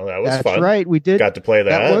weekend. You know, that was fun. That's right. We got to play that.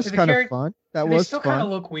 That was kind of fun. They still kind of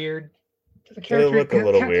look weird. They look a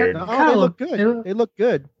little weird. No, they look good. They look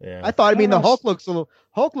good. Yeah. I thought. I mean, the Hulk looked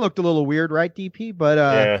a little weird, right, DP? But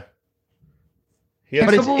yeah.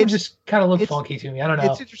 But it just kind of looked funky to me. I don't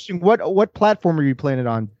know. It's interesting. What platform are you playing it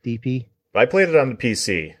on, DP? I played it on the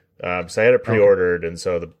PC. So I had it pre-ordered, and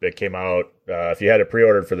so it came out. If you had it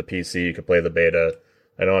pre-ordered for the PC, you could play the beta.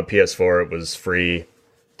 I know on PS4 it was free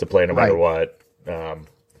to play no matter what.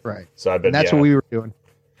 Right. So I've been. And that's what we were doing.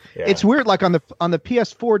 Yeah. It's weird. Like on the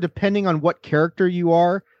PS4, depending on what character you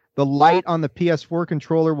are, the light on the PS4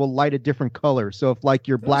 controller will light a different color. So if like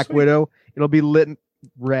you're Black Widow, it'll be lit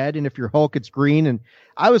red, and if you're Hulk, it's green. And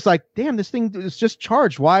I was like, damn, this thing is just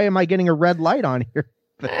charged. Why am I getting a red light on here?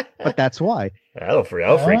 But that's why. I'll freak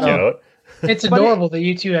you out. It's adorable that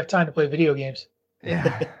you two have time to play video games.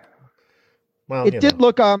 Yeah. Well,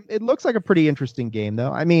 it looks like a pretty interesting game,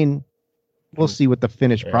 though. I mean, we'll see what the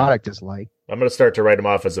finished product is like. I'm going to start to write them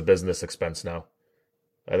off as a business expense now.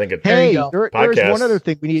 I think it. Hey, there's one other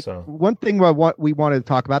thing we need. One thing we wanted to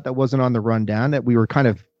talk about that wasn't on the rundown that we were kind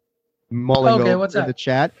of mulling over in the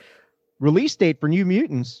chat. Release date for New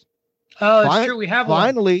Mutants. Oh, it's true. We have one.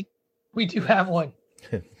 Finally, we do have one.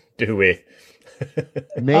 Do we?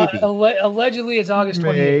 Maybe. Allegedly, it's August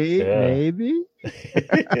 28th. Maybe.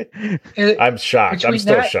 I'm shocked. I'm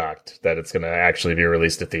still shocked that it's going to actually be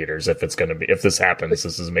released to theaters. If this happens,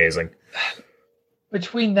 this is amazing.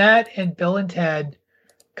 Between that and Bill and Ted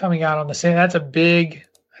coming out on the same, that's a big.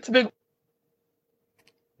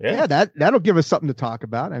 Yeah, that'll give us something to talk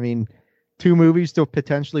about. I mean, 2 movies to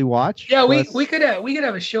potentially watch. Yeah, we could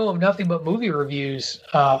have a show of nothing but movie reviews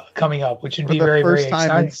coming up, which would be very, very exciting. First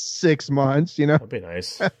time in 6 months, you know. That'd be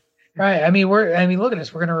nice. Right. I mean, look at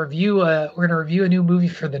us. We're gonna review a new movie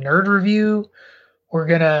for the Nerd Review. We're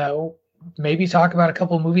gonna maybe talk about a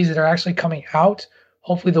couple of movies that are actually coming out.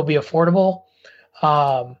 Hopefully, they'll be affordable.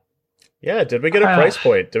 Yeah. Did we get a price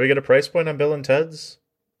point? Did we get a price point on Bill and Ted's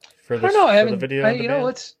for the video?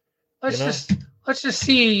 Let's just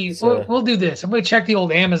see. We'll do this. I'm going to check the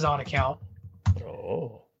old Amazon account.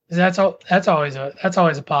 Oh, that's always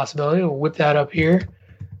a possibility. We'll whip that up here.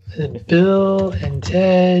 Bill and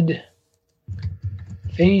Ted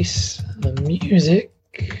Face the Music.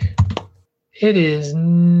 It is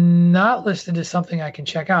not listed as something I can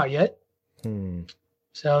check out yet.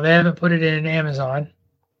 So they haven't put it in Amazon.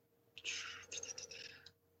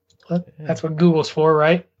 That's what Google's for,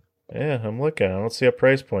 right? Yeah, I'm looking. I don't see a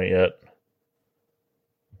price point yet.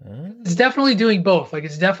 It's definitely doing both. Like,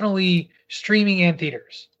 it's definitely streaming and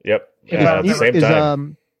theaters. Yep. At the same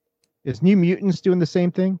time. Is New Mutants doing the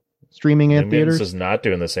same thing? Streaming and theaters? Mutants is not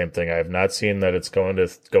doing the same thing. I have not seen that it's going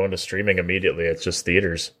to streaming immediately. It's just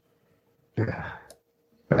theaters.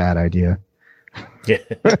 Bad idea. Yeah.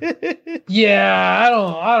 Yeah,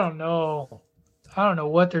 I don't know. I don't know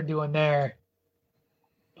what they're doing there.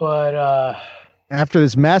 But After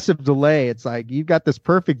this massive delay, it's like you've got this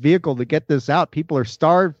perfect vehicle to get this out. People are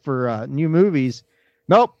starved for new movies.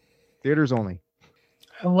 Nope, theaters only.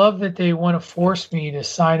 I love that they want to force me to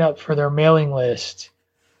sign up for their mailing list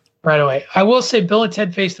right away. I will say, Bill and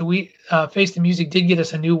Ted Face the Music did get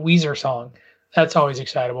us a new Weezer song. That's always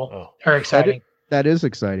excitable or exciting. That is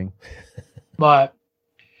exciting. But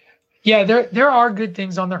yeah, there are good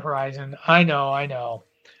things on the horizon. I know.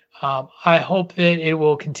 I hope that it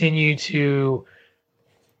will continue to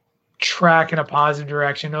track in a positive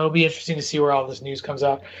direction. It'll be interesting to see where all this news comes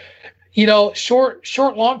out. Short,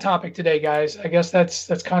 long topic today, guys. I guess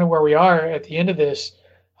that's kind of where we are at the end of this.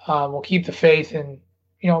 We'll keep the faith, and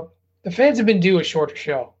the fans have been due a shorter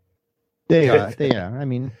show. They are. I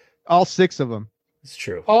mean, all 6 of them. It's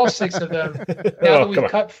true. All 6 of them. Now that we've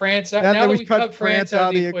cut France out. Now that we've cut France out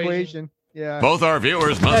of the equation. Yeah. Both our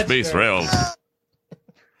viewers must be thrilled.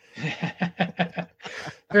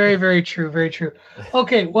 Very, very true. Very true.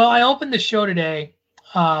 Okay. Well, I opened the show today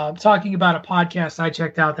talking about a podcast I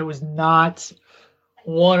checked out that was not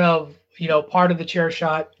one of, part of the Chair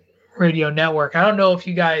Shot Radio Network. I don't know if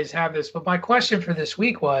you guys have this, but my question for this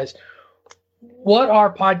week was, what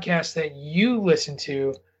are podcasts that you listen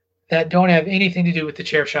to that don't have anything to do with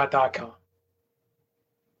thechairshot.com?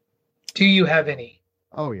 Do you have any?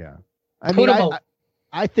 Oh, yeah. I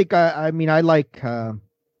think I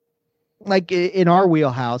like in our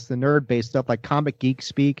wheelhouse, the nerd-based stuff, like Comic Geek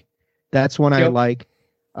Speak. That's one I like.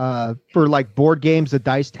 For like board games, the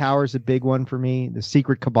Dice Tower is a big one for me. The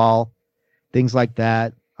Secret Cabal, things like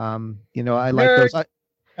that. I like those.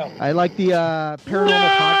 I like the Paranormal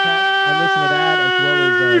Podcast. I listen to that,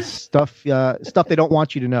 as well as stuff they don't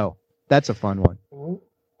want you to know. That's a fun one.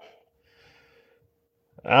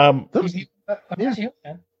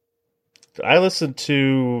 I listened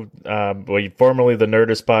to formerly the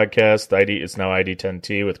Nerdist podcast. It's now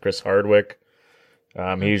ID10T with Chris Hardwick.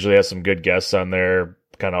 He usually has some good guests on there,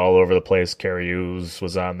 kind of all over the place. Carrie Hughes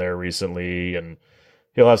was on there recently, and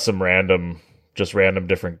he'll have some random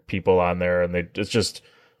different people on there, and it's just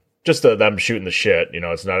them shooting the shit.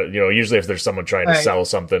 It's not, usually if there's someone trying to sell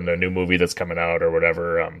something, a new movie that's coming out or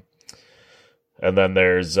whatever. And then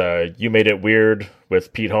there's You Made It Weird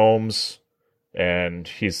with Pete Holmes. And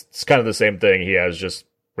it's kind of the same thing. He has just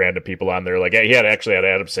random people on there. Like, he actually had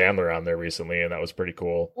Adam Sandler on there recently, and that was pretty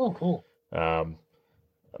cool. Oh, cool.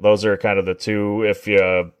 Those are kind of the two. If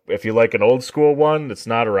you like an old school one, it's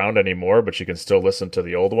not around anymore, but you can still listen to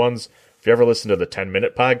the old ones. If you ever listen to the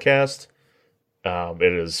 10-minute podcast,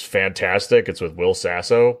 it is fantastic. It's with Will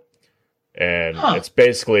Sasso, and it's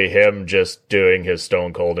basically him just doing his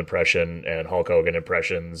Stone Cold impression and Hulk Hogan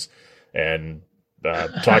impressions and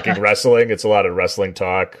talking wrestling. It's a lot of wrestling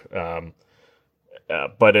talk,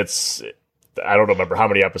 but I don't remember how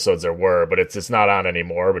many episodes there were, but it's not on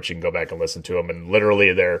anymore, but you can go back and listen to them, and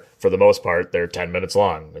literally for the most part, they're 10 minutes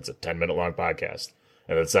long. It's a 10-minute long podcast,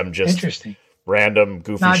 and it's them just random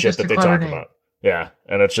goofy shit that they talk about. Yeah,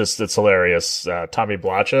 and it's hilarious. Tommy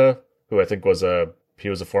Blacha, who I think was a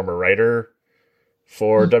former writer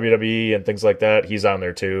for WWE and things like that, he's on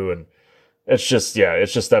there too, and it's just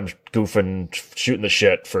them goofing, shooting the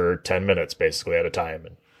shit for 10 minutes basically at a time.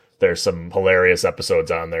 And there's some hilarious episodes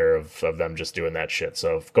on there of them just doing that shit.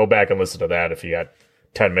 So go back and listen to that. If you got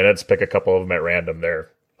 10 minutes, pick a couple of them at random. They're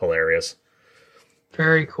hilarious.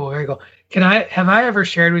 Very cool. Very cool. Have I ever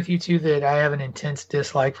shared with you two that I have an intense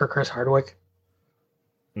dislike for Chris Hardwick?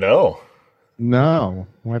 No,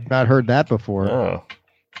 I've not heard that before. Oh.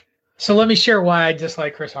 So let me share why I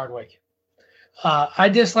dislike Chris Hardwick. I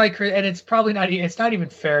dislike Chris, and it's not even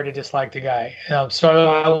fair to dislike the guy. So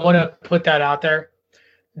I want to put that out there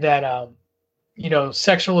that,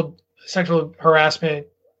 sexual harassment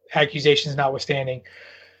accusations notwithstanding.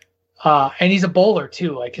 And he's a bowler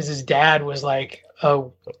too, cause his dad was like a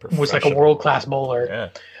world-class bowler. Yeah.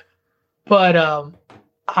 But,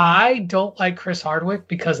 I don't like Chris Hardwick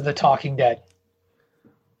because of The Talking Dead.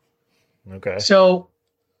 Okay. So,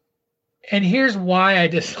 and here's why I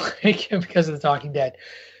dislike him because of The Talking Dead.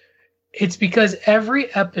 It's because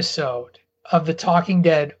every episode of The Talking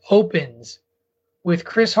Dead opens with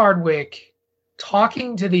Chris Hardwick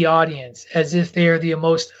talking to the audience as if they are the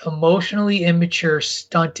most emotionally immature,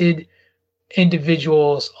 stunted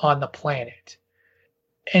individuals on the planet.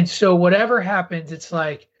 And so whatever happens, it's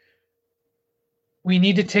like, we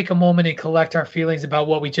need to take a moment and collect our feelings about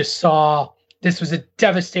what we just saw. This was a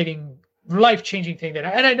devastating, life-changing thing and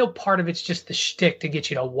I know part of it's just the shtick to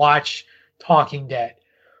get you to watch Talking Dead,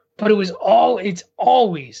 but it's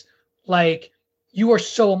always like you are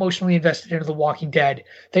so emotionally invested into The Walking Dead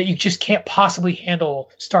that you just can't possibly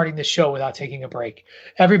handle starting the show without taking a break.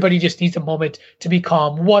 Everybody just needs a moment to be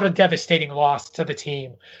calm. What a devastating loss to the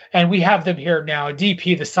team. And we have them here now.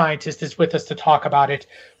 DP, the scientist, is with us to talk about it.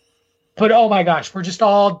 But oh my gosh, we're just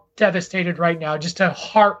all devastated right now. Just a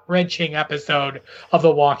heart-wrenching episode of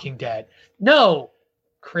The Walking Dead. No,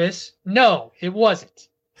 Chris, no, it wasn't.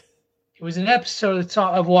 It was an episode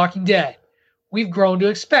of Walking Dead. We've grown to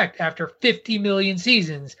expect after 50 million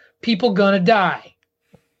seasons, people gonna die.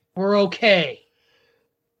 We're okay.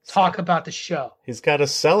 Talk about the show. He's got to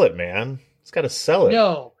sell it, man. He's got to sell it.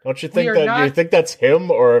 No. Don't you think that? You think that's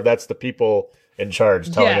him, or that's the people in charge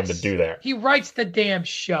telling him to do that? He writes the damn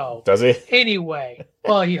show. Does he? Anyway,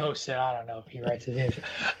 well, he hosts it. I don't know if he writes the damn show.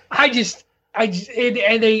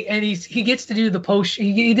 He gets to do the post.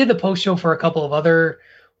 He did the post show for a couple of other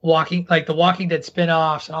the Walking Dead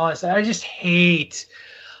spinoffs and all that stuff. I just hate.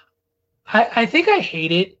 I think I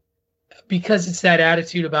hate it because it's that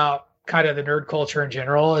attitude about kind of the nerd culture in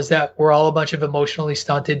general, is that we're all a bunch of emotionally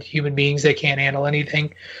stunted human beings that can't handle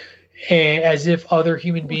anything, as if other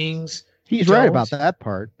human beings. He's right about that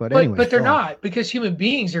part, but anyway. But they're not, because human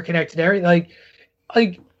beings are connected to everything.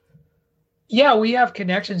 Yeah, we have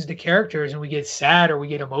connections to characters and we get sad or we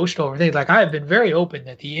get emotional over things. Like, I have been very open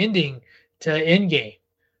that the ending to Endgame,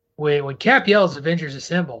 when Cap yells Avengers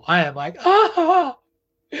Assemble, I am like, ah,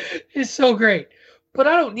 it's so great. But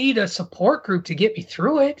I don't need a support group to get me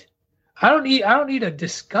through it. I don't need a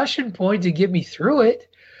discussion point to get me through it.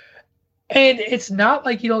 And it's not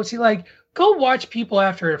like you don't see, like, go watch people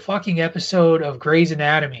after a fucking episode of Grey's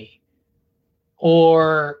Anatomy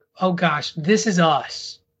or, oh gosh, This Is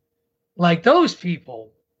Us. Like, those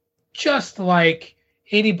people, just like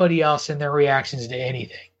anybody else in their reactions to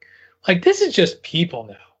anything. Like, this is just people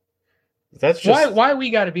now. That's just why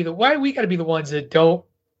we got to be the ones that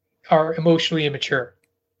are emotionally immature.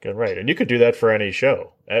 Good, right. And you could do that for any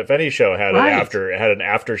show. If any show had an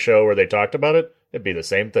after show where they talked about it, it'd be the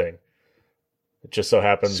same thing. It just so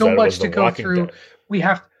happens so that much it was to The go Walking through. Dead. We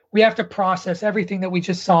have to process everything that we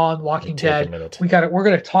just saw on Walking Dead. We're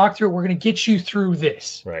going to talk through it. We're going to get you through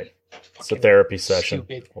this. Right. It's a therapy session.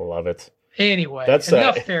 Stupid. Love it. Anyway, that's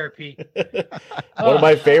enough therapy. One of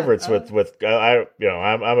my favorites I'm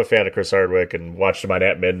a fan of Chris Hardwick and watched him on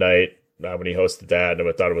At Midnight when he hosted that, and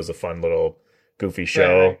I thought it was a fun little goofy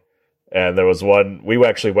show. Right. And there was one we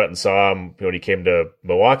actually went and saw him when he came to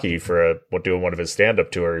Milwaukee for doing one of his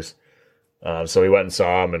stand-up tours. So we went and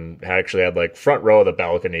saw him and actually had like front row of the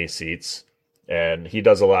balcony seats. And he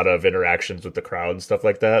does a lot of interactions with the crowd and stuff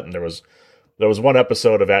like that. And there was one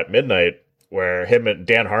episode of At Midnight where him and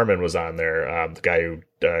Dan Harmon was on there, the guy who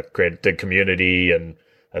did Community, and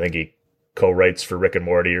I think he co-writes for Rick and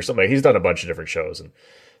Morty or something. He's done a bunch of different shows, and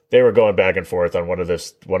they were going back and forth on one of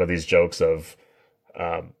these jokes of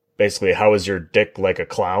basically, how is your dick like a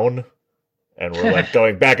clown? And we're like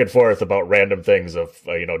going back and forth about random things of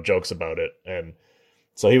jokes about it. And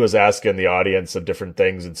so he was asking the audience of different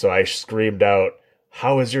things, and so I screamed out,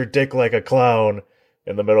 "How is your dick like a clown?"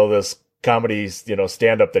 in the middle of this comedy,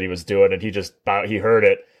 stand up that he was doing, and he heard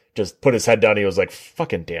it, just put his head down. He was like,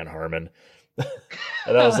 "Fucking Dan Harmon."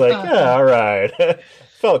 And I was like, "Yeah, all right."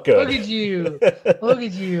 Felt good. Look at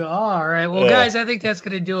you. All right. Well, guys, I think that's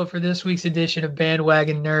going to do it for this week's edition of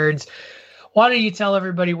Bandwagon Nerds. Why don't you tell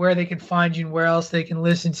everybody where they can find you and where else they can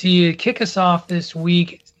listen to you? Kick us off this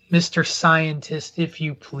week, Mr. Scientist, if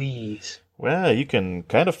you please. Well, you can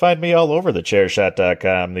kind of find me all over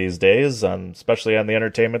thechairshot.com these days, especially on the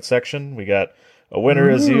entertainment section. We got A Winner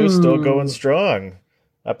Is You still going strong.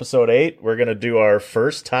 Episode 8, we're going to do our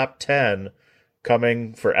first top 10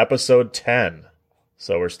 coming for episode 10.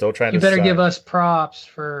 So we're still trying to You better give us props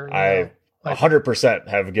for... I 100%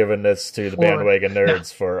 have given this to the Bandwagon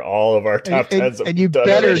Nerds for all of our top 10s. And you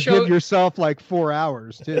better give yourself like 4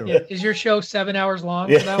 hours, too. Yeah. Is your show 7 hours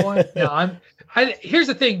long for that one? No, here's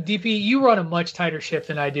the thing, DP, you run a much tighter ship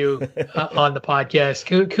than I do on the podcast.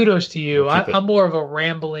 Kudos to you. I'm more of a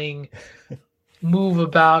rambling, move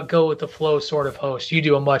about, go with the flow sort of host. You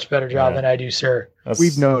do a much better job than I do, sir.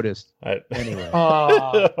 We've noticed. Anyway.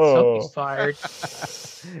 Somebody's fired.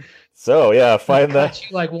 So, yeah, find that.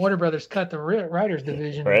 You like Warner Brothers cut the writers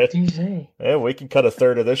division. Right. DC. Yeah, we can cut a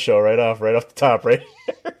third of this show right off the top, right?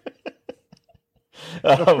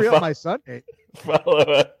 Free up my Sunday.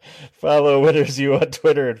 Follow Winners You on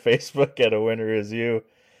Twitter and Facebook at A Winner Is You.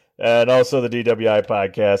 And also the DWI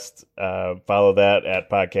podcast. Follow that at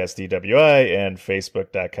Podcast DWI and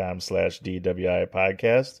Facebook.com/DWI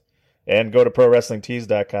podcast. And go to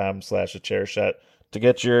ProWrestlingTees.com/A to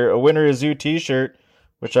get your A Winner Is You t-shirt,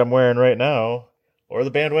 which I'm wearing right now, or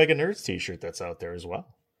the Bandwagon Nerds t-shirt that's out there as well.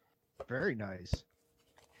 Very nice.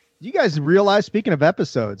 You guys realize, speaking of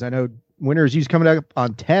episodes, I know Winter's U's coming up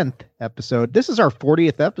on 10th episode. This is our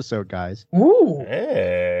 40th episode, guys. Ooh.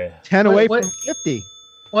 Hey. 10 away from 50.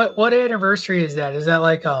 What anniversary is that? Is that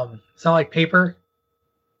like paper?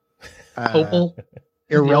 Opal?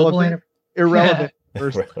 Irrelevant. Irrelevant.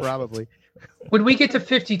 First, probably. When we get to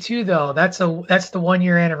 52, though, that's the 1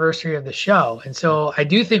 year anniversary of the show, and so I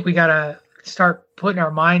do think we gotta start putting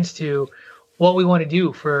our minds to what we want to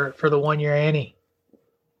do for the 1 year Annie.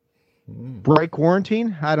 Break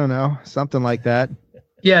quarantine? I don't know, something like that.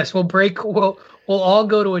 Yes, we'll all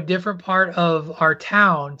go to a different part of our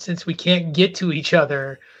town since we can't get to each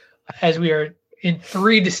other, as we are in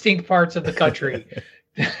 3 distinct parts of the country.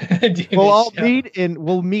 We'll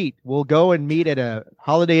meet. We'll go and meet at a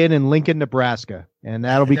Holiday Inn in Lincoln, Nebraska, and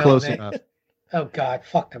that'll be close enough. Oh God,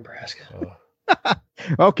 fuck Nebraska.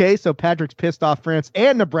 Okay, so Patrick's pissed off France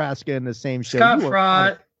and Nebraska in the same show. Scott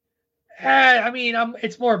Frott.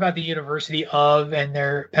 It's more about the University of and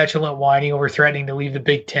their petulant whining over threatening to leave the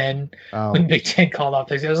Big Ten when Big Ten called off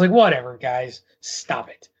things. I was like, whatever, guys, stop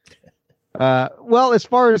it. Well, as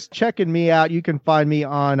far as checking me out, you can find me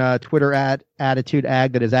on Twitter at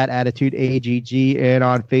AttitudeAg, that is at AttitudeAGG, and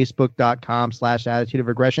on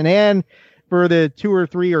Facebook.com/AttitudeOfAggression. And for the 2 or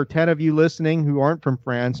 3 or 10 of you listening who aren't from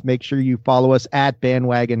France, make sure you follow us at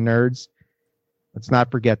Bandwagon Nerds. Let's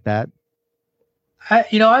not forget that.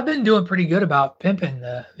 I've been doing pretty good about pimping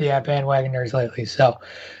the Bandwagon Nerds lately. So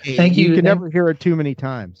thank you. You can never hear it too many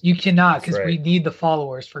times. You cannot, because we need the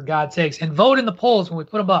followers, for God's sakes. And vote in the polls when we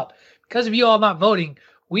put them up. Because of you all not voting,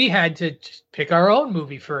 we had to just pick our own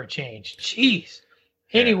movie for a change. Jeez.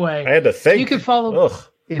 Anyway, I had to think. You can follow. Ugh.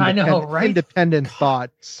 I know, right? Independent thought.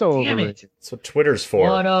 So Damn overrated. That's what Twitter's for.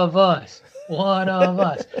 One of us.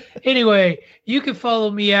 Anyway, you can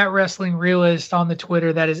follow me at Wrestling Realist on the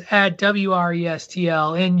Twitter. That is at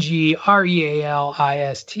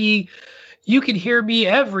WRESTLNGREALIST. You can hear me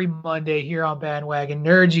every Monday here on Bandwagon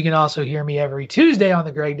Nerds. You can also hear me every Wednesday on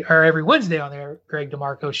the Greg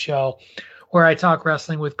DeMarco show, where I talk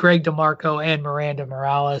wrestling with Greg DeMarco and Miranda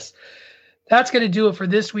Morales. That's going to do it for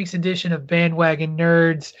this week's edition of Bandwagon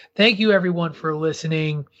Nerds. Thank you, everyone, for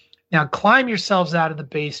listening. Now, climb yourselves out of the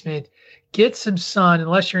basement. Get some sun,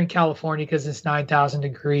 unless you're in California because it's 9,000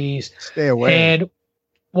 degrees. Stay away. And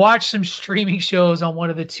watch some streaming shows on one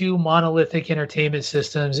of the 2 monolithic entertainment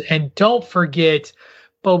systems. And don't forget,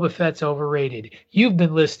 Boba Fett's Overrated. You've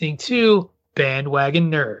been listening to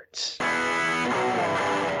Bandwagon Nerds.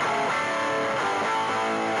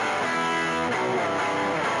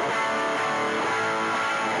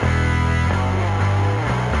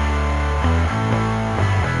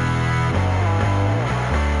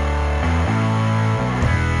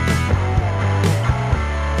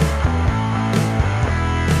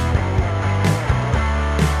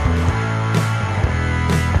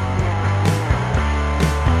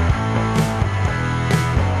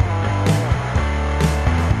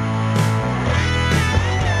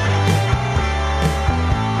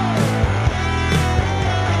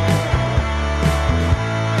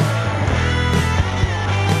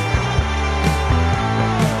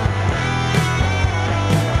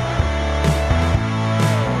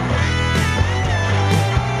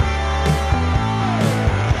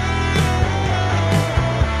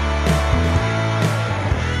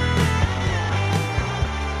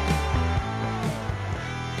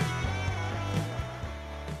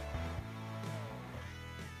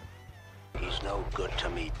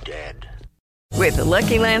 With the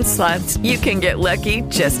Lucky Land Slots, you can get lucky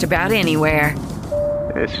just about anywhere.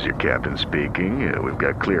 This is your captain speaking. We've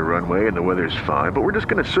got clear runway and the weather's fine, but we're just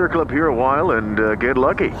going to circle up here a while and get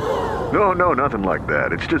lucky. No, nothing like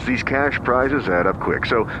that. It's just these cash prizes add up quick.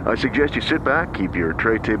 So I suggest you sit back, keep your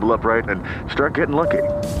tray table upright, and start getting lucky.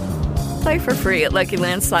 Play for free at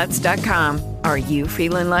LuckyLandSlots.com. Are you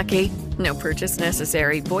feeling lucky? No purchase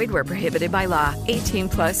necessary. Void where prohibited by law.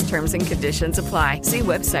 18+ terms and conditions apply. See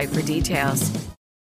website for details.